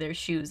jumping in with their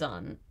shoes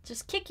on.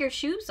 Just kick your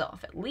shoes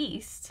off, at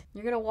least.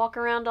 You're gonna walk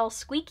around all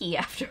squeaky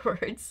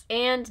afterwards.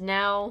 And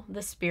now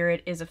the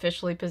spirit is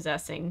officially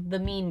possessing the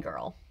mean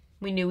girl.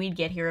 We knew we'd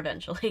get here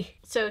eventually.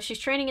 So she's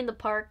training in the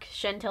park.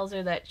 Shen tells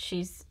her that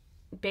she's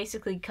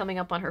basically coming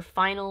up on her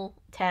final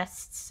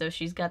tests, so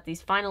she's got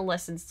these final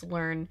lessons to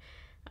learn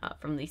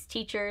from these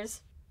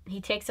teachers.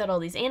 He takes out all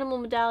these animal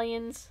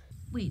medallions.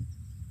 Wait,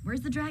 where's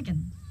the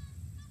dragon?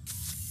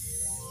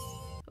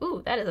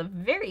 Ooh, that is a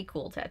very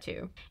cool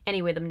tattoo.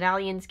 Anyway, the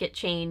medallions get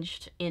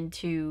changed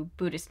into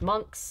Buddhist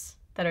monks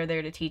that are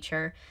there to teach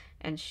her,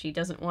 and she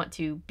doesn't want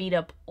to beat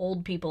up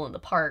old people in the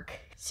park.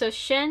 So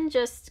Shen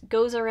just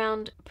goes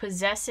around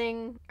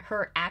possessing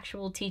her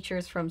actual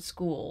teachers from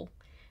school,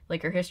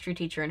 like her history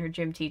teacher and her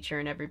gym teacher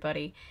and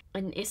everybody,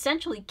 and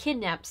essentially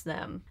kidnaps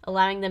them,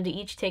 allowing them to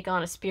each take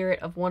on a spirit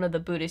of one of the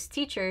Buddhist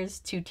teachers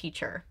to teach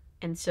her.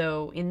 And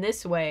so in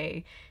this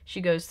way,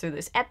 she goes through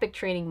this epic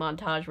training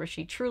montage where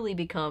she truly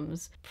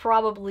becomes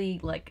probably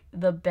like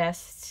the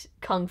best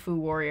kung fu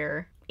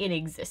warrior in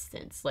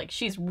existence. Like,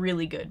 she's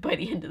really good by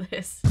the end of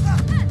this.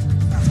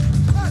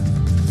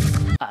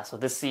 So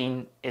this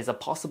scene is a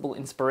possible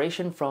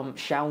inspiration from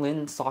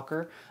Shaolin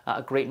Soccer,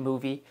 a great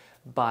movie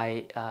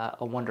by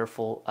a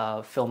wonderful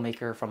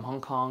filmmaker from Hong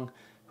Kong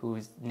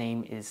whose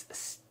name is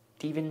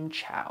Stephen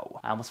Chow.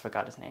 I almost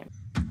forgot his name.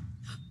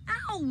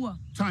 Ow!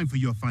 Time for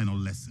your final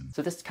lesson.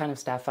 So this kind of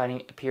staff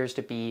fighting appears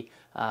to be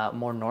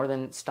more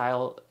northern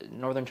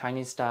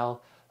Chinese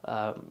style,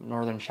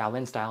 northern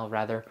Shaolin style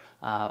rather,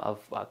 of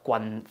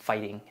guan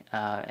fighting,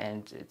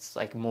 and it's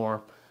like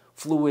more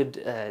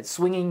fluid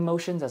swinging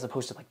motions as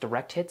opposed to like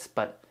direct hits,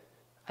 but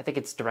I think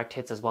it's direct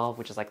hits as well,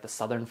 which is like the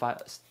southern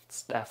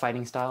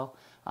fighting style.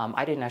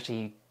 I didn't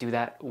actually do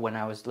that when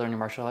I was learning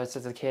martial arts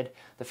as a kid.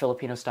 The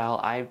Filipino style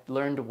I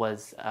learned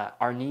was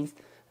arnis,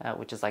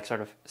 which is like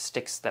sort of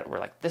sticks that were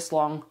like this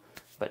long,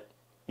 but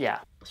yeah.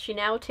 She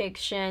now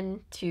takes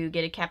Shen to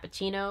get a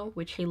cappuccino,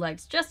 which he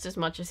likes just as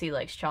much as he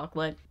likes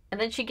chocolate.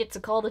 And then she gets a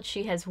call that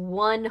she has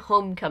won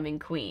Homecoming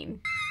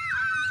Queen.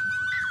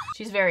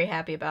 She's very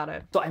happy about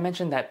it. So I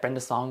mentioned that Brenda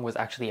Song was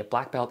actually a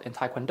black belt in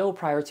Taekwondo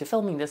prior to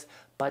filming this,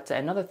 but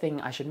another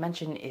thing I should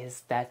mention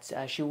is that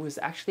she was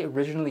actually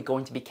originally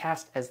going to be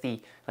cast as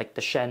the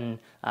Shen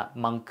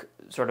monk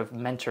sort of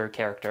mentor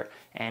character,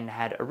 and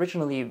had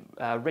originally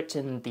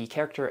written the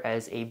character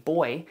as a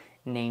boy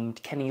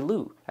named Kenny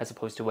Lu, as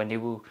opposed to Wendy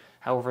Wu.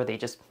 However, they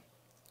just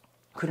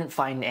couldn't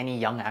find any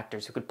young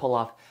actors who could pull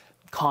off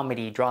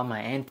comedy, drama,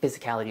 and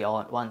physicality all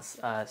at once.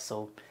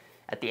 So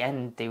at the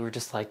end, they were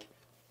just like,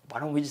 why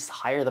don't we just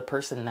hire the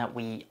person that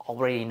we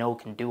already know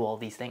can do all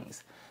these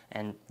things?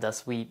 And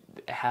thus we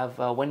have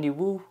Wendy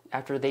Wu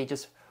after they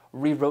just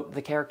rewrote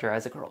the character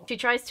as a girl. She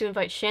tries to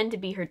invite Shen to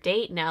be her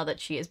date now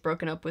that she has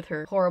broken up with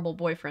her horrible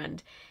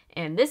boyfriend.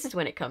 And this is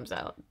when it comes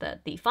out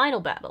that the final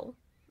battle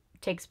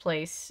takes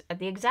place at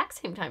the exact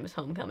same time as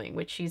Homecoming,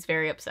 which she's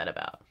very upset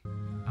about.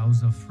 I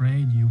was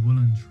afraid you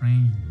wouldn't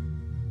train.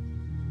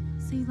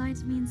 So you lied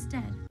to me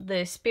instead?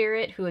 The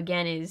spirit, who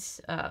again is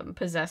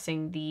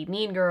possessing the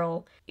mean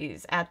girl,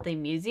 is at the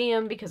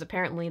museum because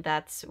apparently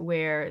that's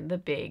where the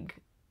big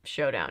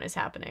showdown is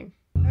happening.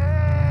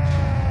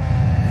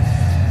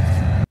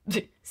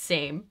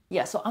 Same.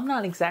 Yeah, so I'm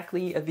not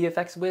exactly a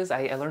VFX whiz.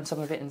 I learned some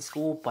of it in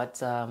school, but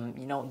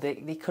you know,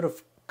 they could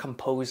have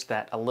composed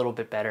that a little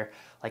bit better,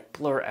 like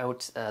blur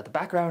out the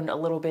background a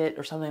little bit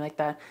or something like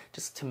that,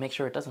 just to make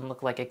sure it doesn't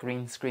look like a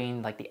green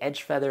screen. Like the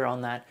edge feather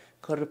on that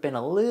could have been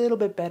a little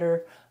bit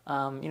better.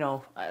 You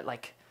know,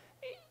 like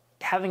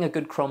having a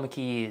good chroma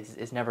key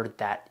is never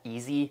that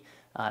easy,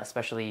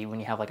 especially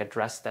when you have like a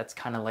dress that's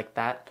kind of like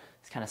that.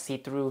 It's kind of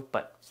see-through,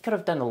 but you could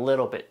have done a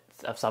little bit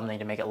of something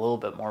to make it a little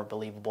bit more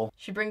believable.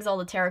 She brings all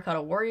the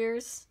terracotta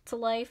warriors to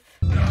life.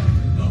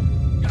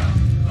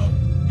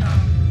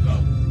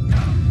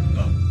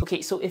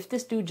 Okay, so if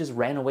this dude just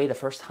ran away the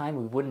first time,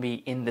 we wouldn't be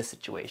in this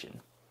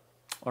situation.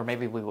 Or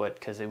maybe we would,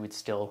 because it would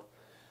still,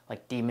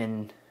 like,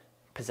 demon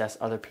possess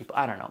other people.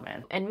 I don't know,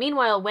 man. And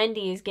meanwhile,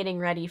 Wendy is getting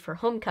ready for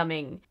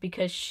Homecoming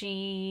because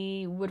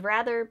she would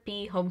rather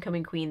be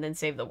Homecoming Queen than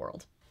save the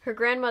world. Her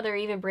grandmother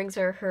even brings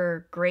her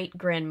her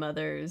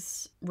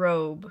great-grandmother's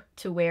robe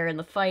to wear in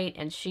the fight,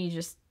 and she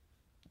just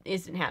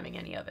isn't having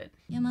any of it.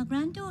 You're my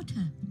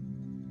granddaughter,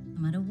 no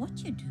matter what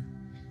you do,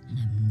 and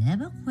I've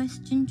never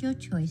questioned your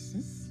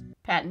choices.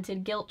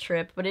 Patented guilt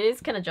trip, but it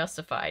is kind of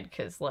justified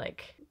because,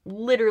 like,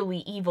 literally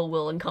evil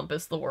will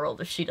encompass the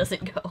world if she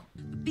doesn't go.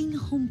 Being a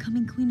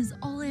homecoming queen is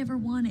all I ever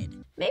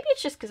wanted. Maybe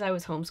it's just because I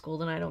was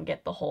homeschooled and I don't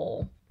get the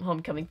whole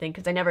homecoming thing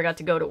because I never got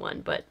to go to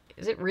one, but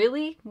is it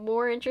really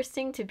more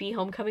interesting to be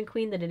homecoming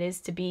queen than it is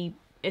to be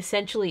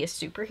essentially a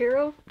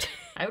superhero?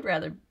 I would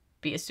rather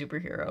be a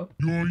superhero.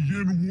 Your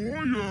yin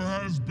warrior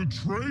has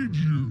betrayed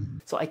you.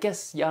 So I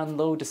guess Yan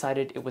Lo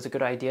decided it was a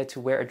good idea to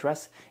wear a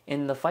dress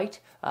in the fight.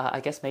 I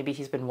guess maybe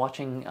he's been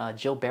watching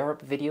Jill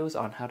Barrett videos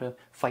on how to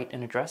fight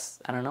in a dress.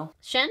 I don't know.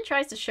 Shen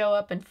tries to show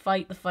up and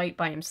fight the fight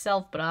by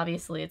himself, but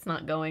obviously it's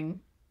not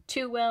going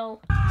too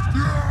well.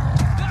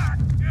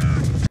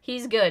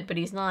 He's good, but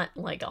he's not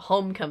like a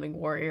homecoming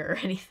warrior or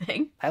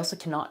anything. I also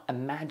cannot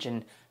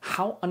imagine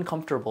how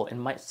uncomfortable it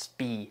might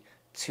be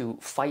to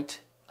fight,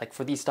 like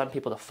for these stunt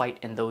people to fight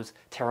in those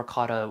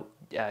terracotta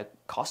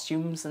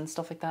costumes and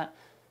stuff like that.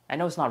 I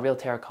know it's not real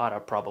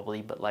terracotta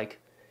probably, but like,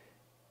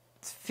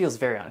 it feels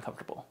very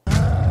uncomfortable.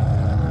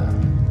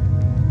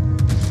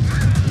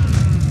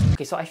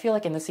 Okay, so I feel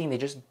like in this scene they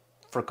just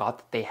forgot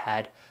that they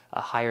had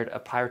hired a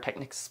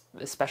pyrotechnics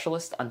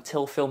specialist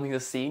until filming the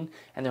scene,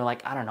 and they're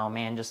like, I don't know,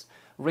 man, just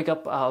rig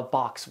up a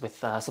box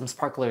with some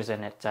sparklers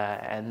in it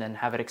and then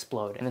have it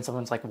explode. And then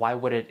someone's like, why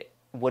would a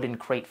wooden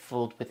crate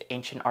filled with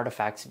ancient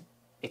artifacts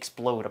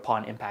explode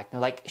upon impact? And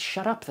they're like,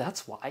 shut up,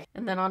 that's why.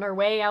 And then on her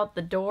way out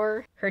the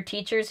door, her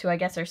teachers, who I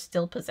guess are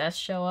still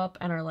possessed, show up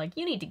and are like,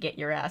 you need to get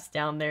your ass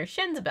down there.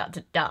 Shen's about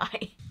to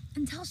die.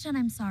 And tell Shen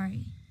I'm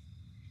sorry.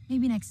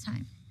 Maybe next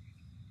time.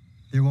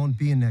 There won't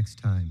be a next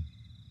time.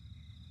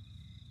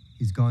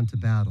 He's gone to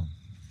battle.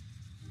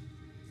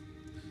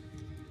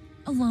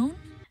 Alone?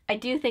 I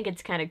do think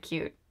it's kind of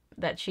cute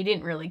that she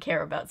didn't really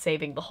care about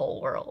saving the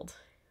whole world.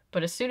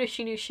 But as soon as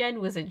she knew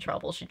Shen was in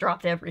trouble, she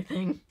dropped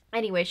everything.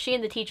 Anyway, she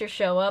and the teacher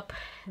show up.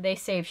 They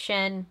save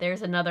Shen.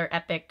 There's another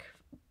epic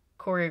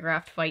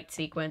choreographed fight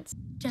sequence.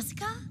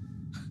 Jessica?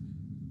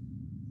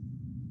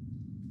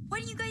 Why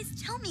didn't you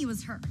guys tell me it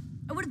was her?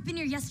 I would have been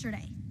here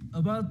yesterday.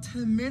 About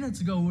 10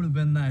 minutes ago would have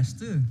been nice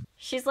too.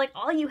 She's like,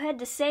 all you had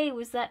to say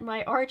was that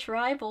my arch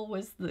rival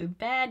was the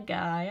bad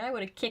guy. I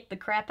would have kicked the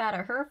crap out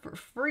of her for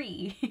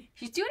free.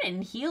 She's doing it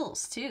in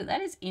heels too.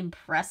 That is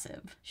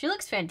impressive. She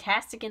looks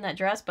fantastic in that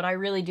dress, but I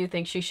really do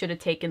think she should have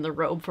taken the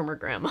robe from her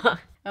grandma.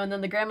 And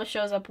then the grandma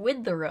shows up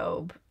with the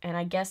robe, and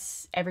I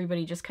guess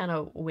everybody just kind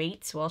of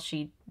waits while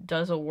she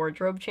does a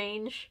wardrobe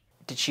change.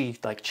 Did she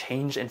like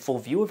change in full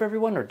view of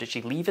everyone, or did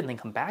she leave and then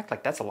come back?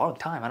 Like, that's a long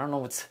time. I don't know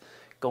what's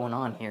going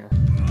on here.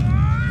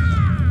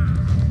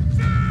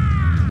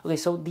 Okay,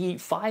 so the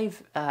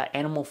 5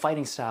 animal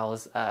fighting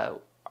styles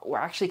were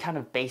actually kind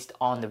of based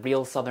on the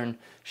real Southern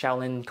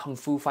Shaolin Kung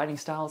Fu fighting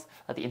styles.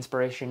 The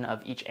inspiration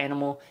of each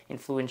animal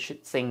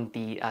influencing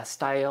the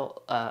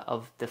style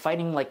of the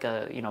fighting, like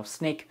a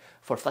snake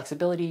for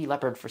flexibility,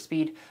 leopard for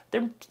speed.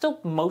 They're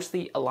still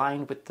mostly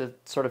aligned with the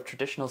sort of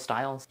traditional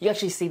styles. You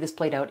actually see this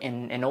played out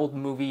in an old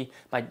movie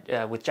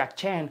with Jack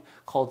Chan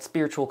called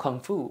Spiritual Kung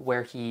Fu,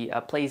 where he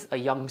plays a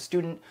young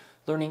student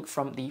learning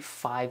from the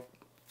 5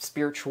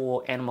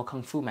 spiritual animal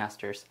kung fu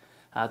masters.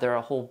 There are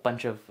a whole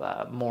bunch of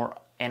more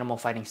animal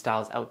fighting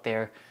styles out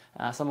there,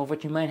 some of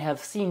which you might have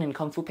seen in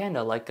Kung Fu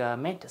Panda, like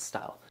Mantis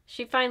style.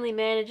 She finally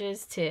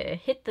manages to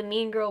hit the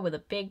mean girl with a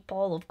big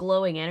ball of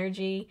glowing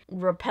energy,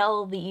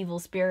 repel the evil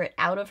spirit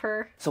out of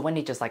her. So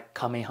Wendy just like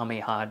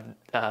Kamehameha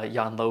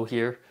Yan Lo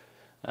here.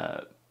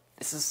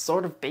 This is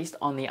sort of based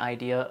on the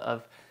idea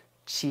of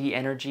chi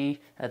energy,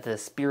 the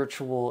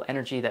spiritual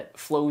energy that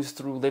flows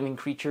through living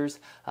creatures.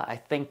 I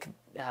think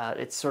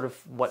it's sort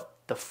of what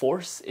the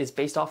Force is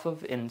based off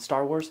of in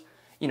Star Wars,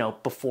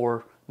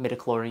 before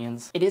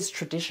midichlorians. It is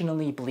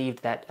traditionally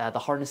believed that the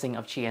harnessing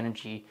of chi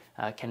energy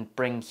can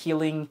bring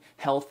healing,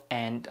 health,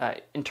 and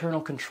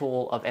internal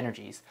control of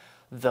energies,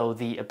 though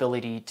the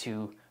ability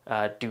to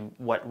do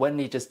what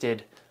Wendy just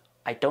did,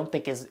 I don't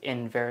think is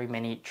in very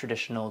many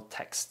traditional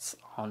texts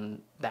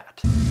on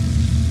that.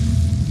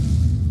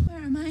 Where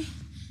am I?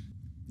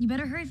 You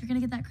better hurry if you're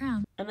gonna get that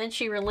crown. And then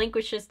she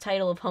relinquishes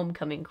title of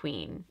Homecoming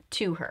Queen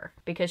to her,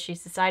 because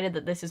she's decided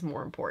that this is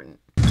more important.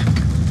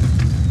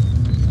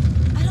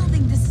 I don't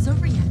think this is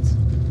over yet.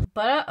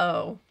 But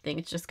uh-oh,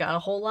 things just got a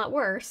whole lot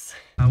worse.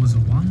 I was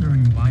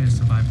wondering why I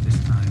survived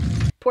this time.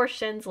 Poor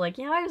Shen's like,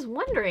 yeah, I was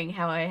wondering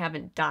how I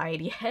haven't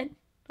died yet.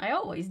 I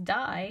always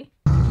die.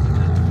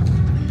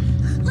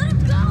 Let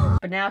him go!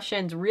 But now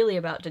Shen's really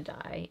about to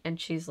die, and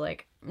she's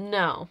like,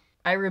 no,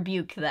 I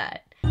rebuke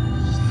that.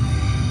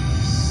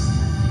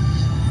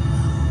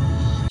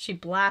 She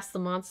blasts the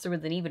monster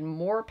with an even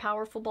more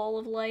powerful ball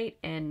of light,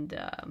 and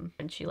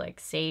she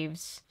like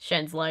saves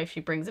Shen's life.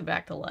 She brings him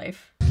back to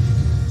life.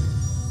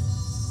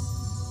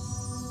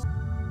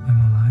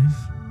 I'm alive?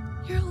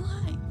 You're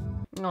alive.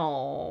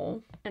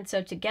 Aww. And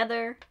so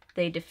together,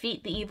 they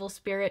defeat the evil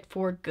spirit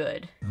for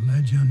good. The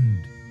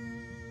legend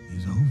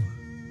is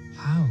over.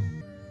 How?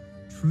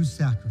 True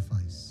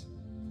sacrifice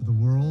for the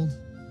world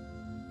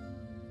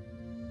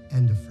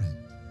and a friend.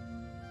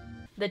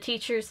 The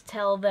teachers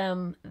tell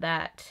them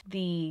that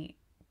the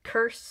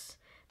curse,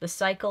 the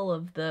cycle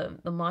of the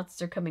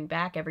monster coming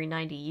back every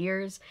 90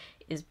 years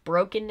is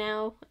broken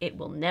now. It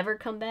will never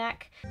come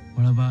back.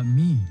 What about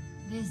me?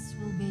 This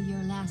will be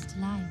your last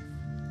life.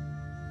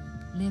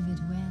 Live it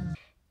well.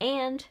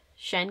 And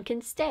Shen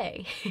can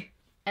stay.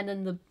 And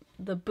then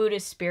the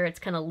Buddhist spirits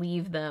kind of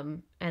leave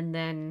them, and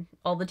then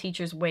all the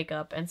teachers wake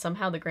up, and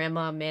somehow the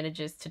grandma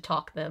manages to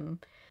talk them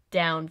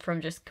down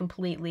from just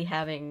completely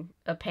having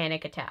a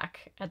panic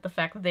attack at the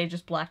fact that they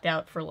just blacked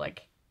out for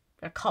like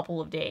a couple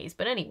of days.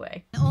 But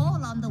anyway.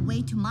 All on the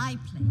way to my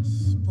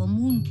place for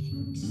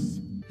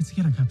mooncakes. Let's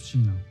get a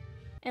cappuccino.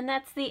 And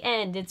that's the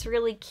end. It's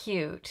really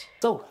cute.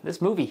 So,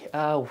 this movie,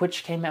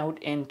 which came out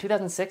in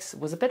 2006,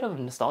 was a bit of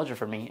nostalgia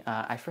for me.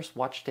 I first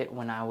watched it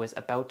when I was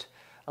about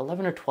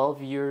 11 or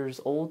 12 years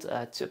old,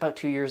 about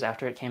 2 years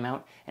after it came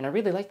out, and I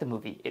really liked the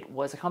movie. It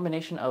was a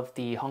combination of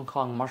the Hong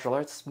Kong martial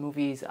arts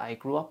movies I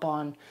grew up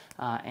on,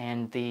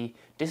 and the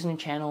Disney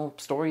Channel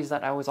stories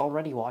that I was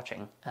already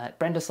watching.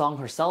 Brenda Song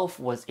herself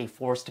was a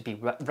force to be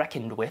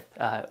reckoned with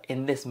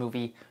in this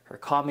movie. Her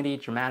comedy,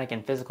 dramatic,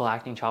 and physical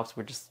acting chops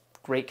were just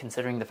great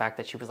considering the fact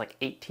that she was like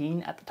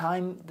 18 at the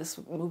time this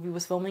movie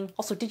was filming.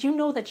 Also, did you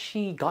know that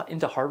she got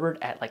into Harvard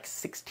at like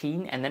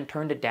 16 and then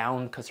turned it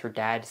down because her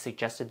dad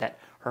suggested that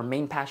her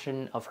main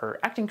passion of her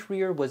acting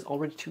career was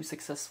already too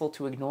successful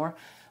to ignore?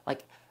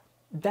 Like,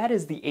 that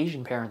is the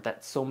Asian parent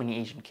that so many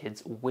Asian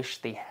kids wish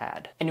they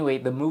had. Anyway,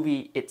 the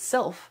movie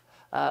itself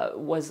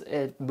was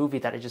a movie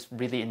that I just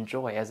really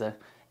enjoy as a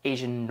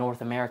Asian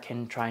North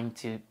American trying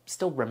to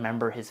still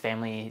remember his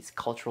family's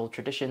cultural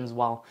traditions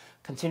while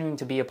continuing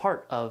to be a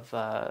part of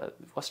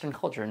Western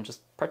culture and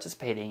just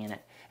participating in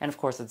it. And of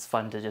course, it's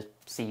fun to just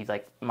see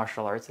like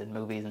martial arts in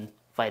movies and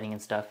fighting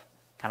and stuff.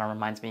 Kind of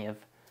reminds me of,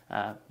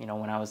 you know,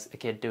 when I was a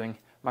kid doing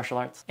martial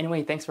arts.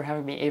 Anyway, thanks for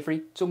having me,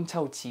 Avery. 中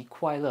秋节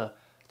快乐，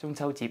中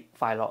秋节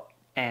快乐,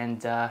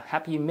 and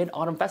happy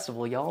Mid-Autumn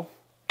Festival, y'all.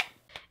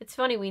 It's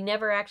funny, we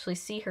never actually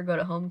see her go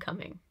to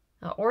homecoming.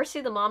 Or see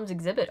the mom's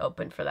exhibit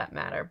open for that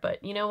matter,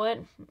 but you know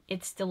what?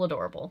 It's still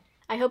adorable.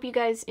 I hope you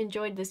guys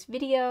enjoyed this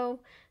video.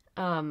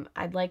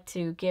 I'd like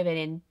to give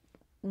an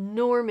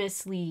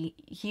enormously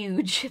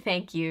huge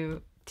thank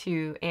you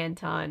to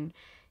Anton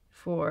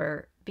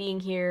for being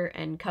here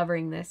and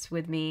covering this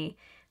with me.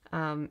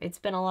 It's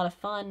been a lot of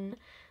fun,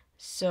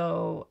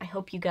 so I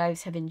hope you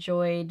guys have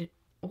enjoyed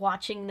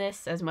watching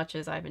this as much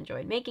as I've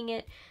enjoyed making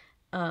it.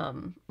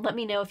 Let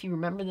me know if you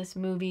remember this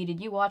movie. Did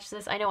you watch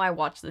this? I know I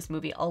watched this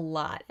movie a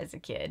lot as a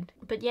kid.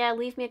 But yeah,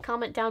 leave me a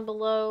comment down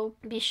below.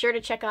 Be sure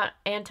to check out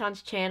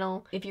Anton's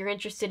channel. If you're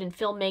interested in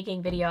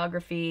filmmaking,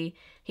 videography,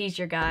 he's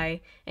your guy,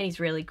 and he's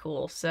really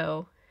cool.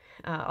 So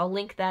I'll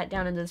link that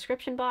down in the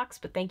description box.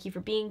 But thank you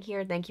for being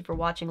here. Thank you for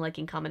watching,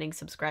 liking, commenting,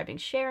 subscribing,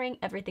 sharing.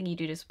 Everything you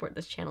do to support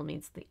this channel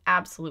means the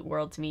absolute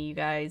world to me, you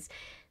guys.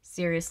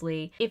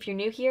 Seriously. If you're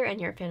new here and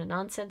you're a fan of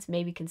nonsense,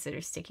 maybe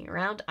consider sticking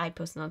around. I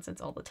post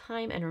nonsense all the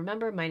time. And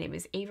remember, my name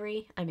is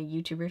Avery. I'm a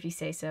YouTuber if you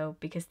say so,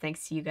 because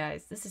thanks to you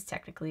guys, this is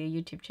technically a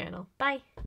YouTube channel. Bye!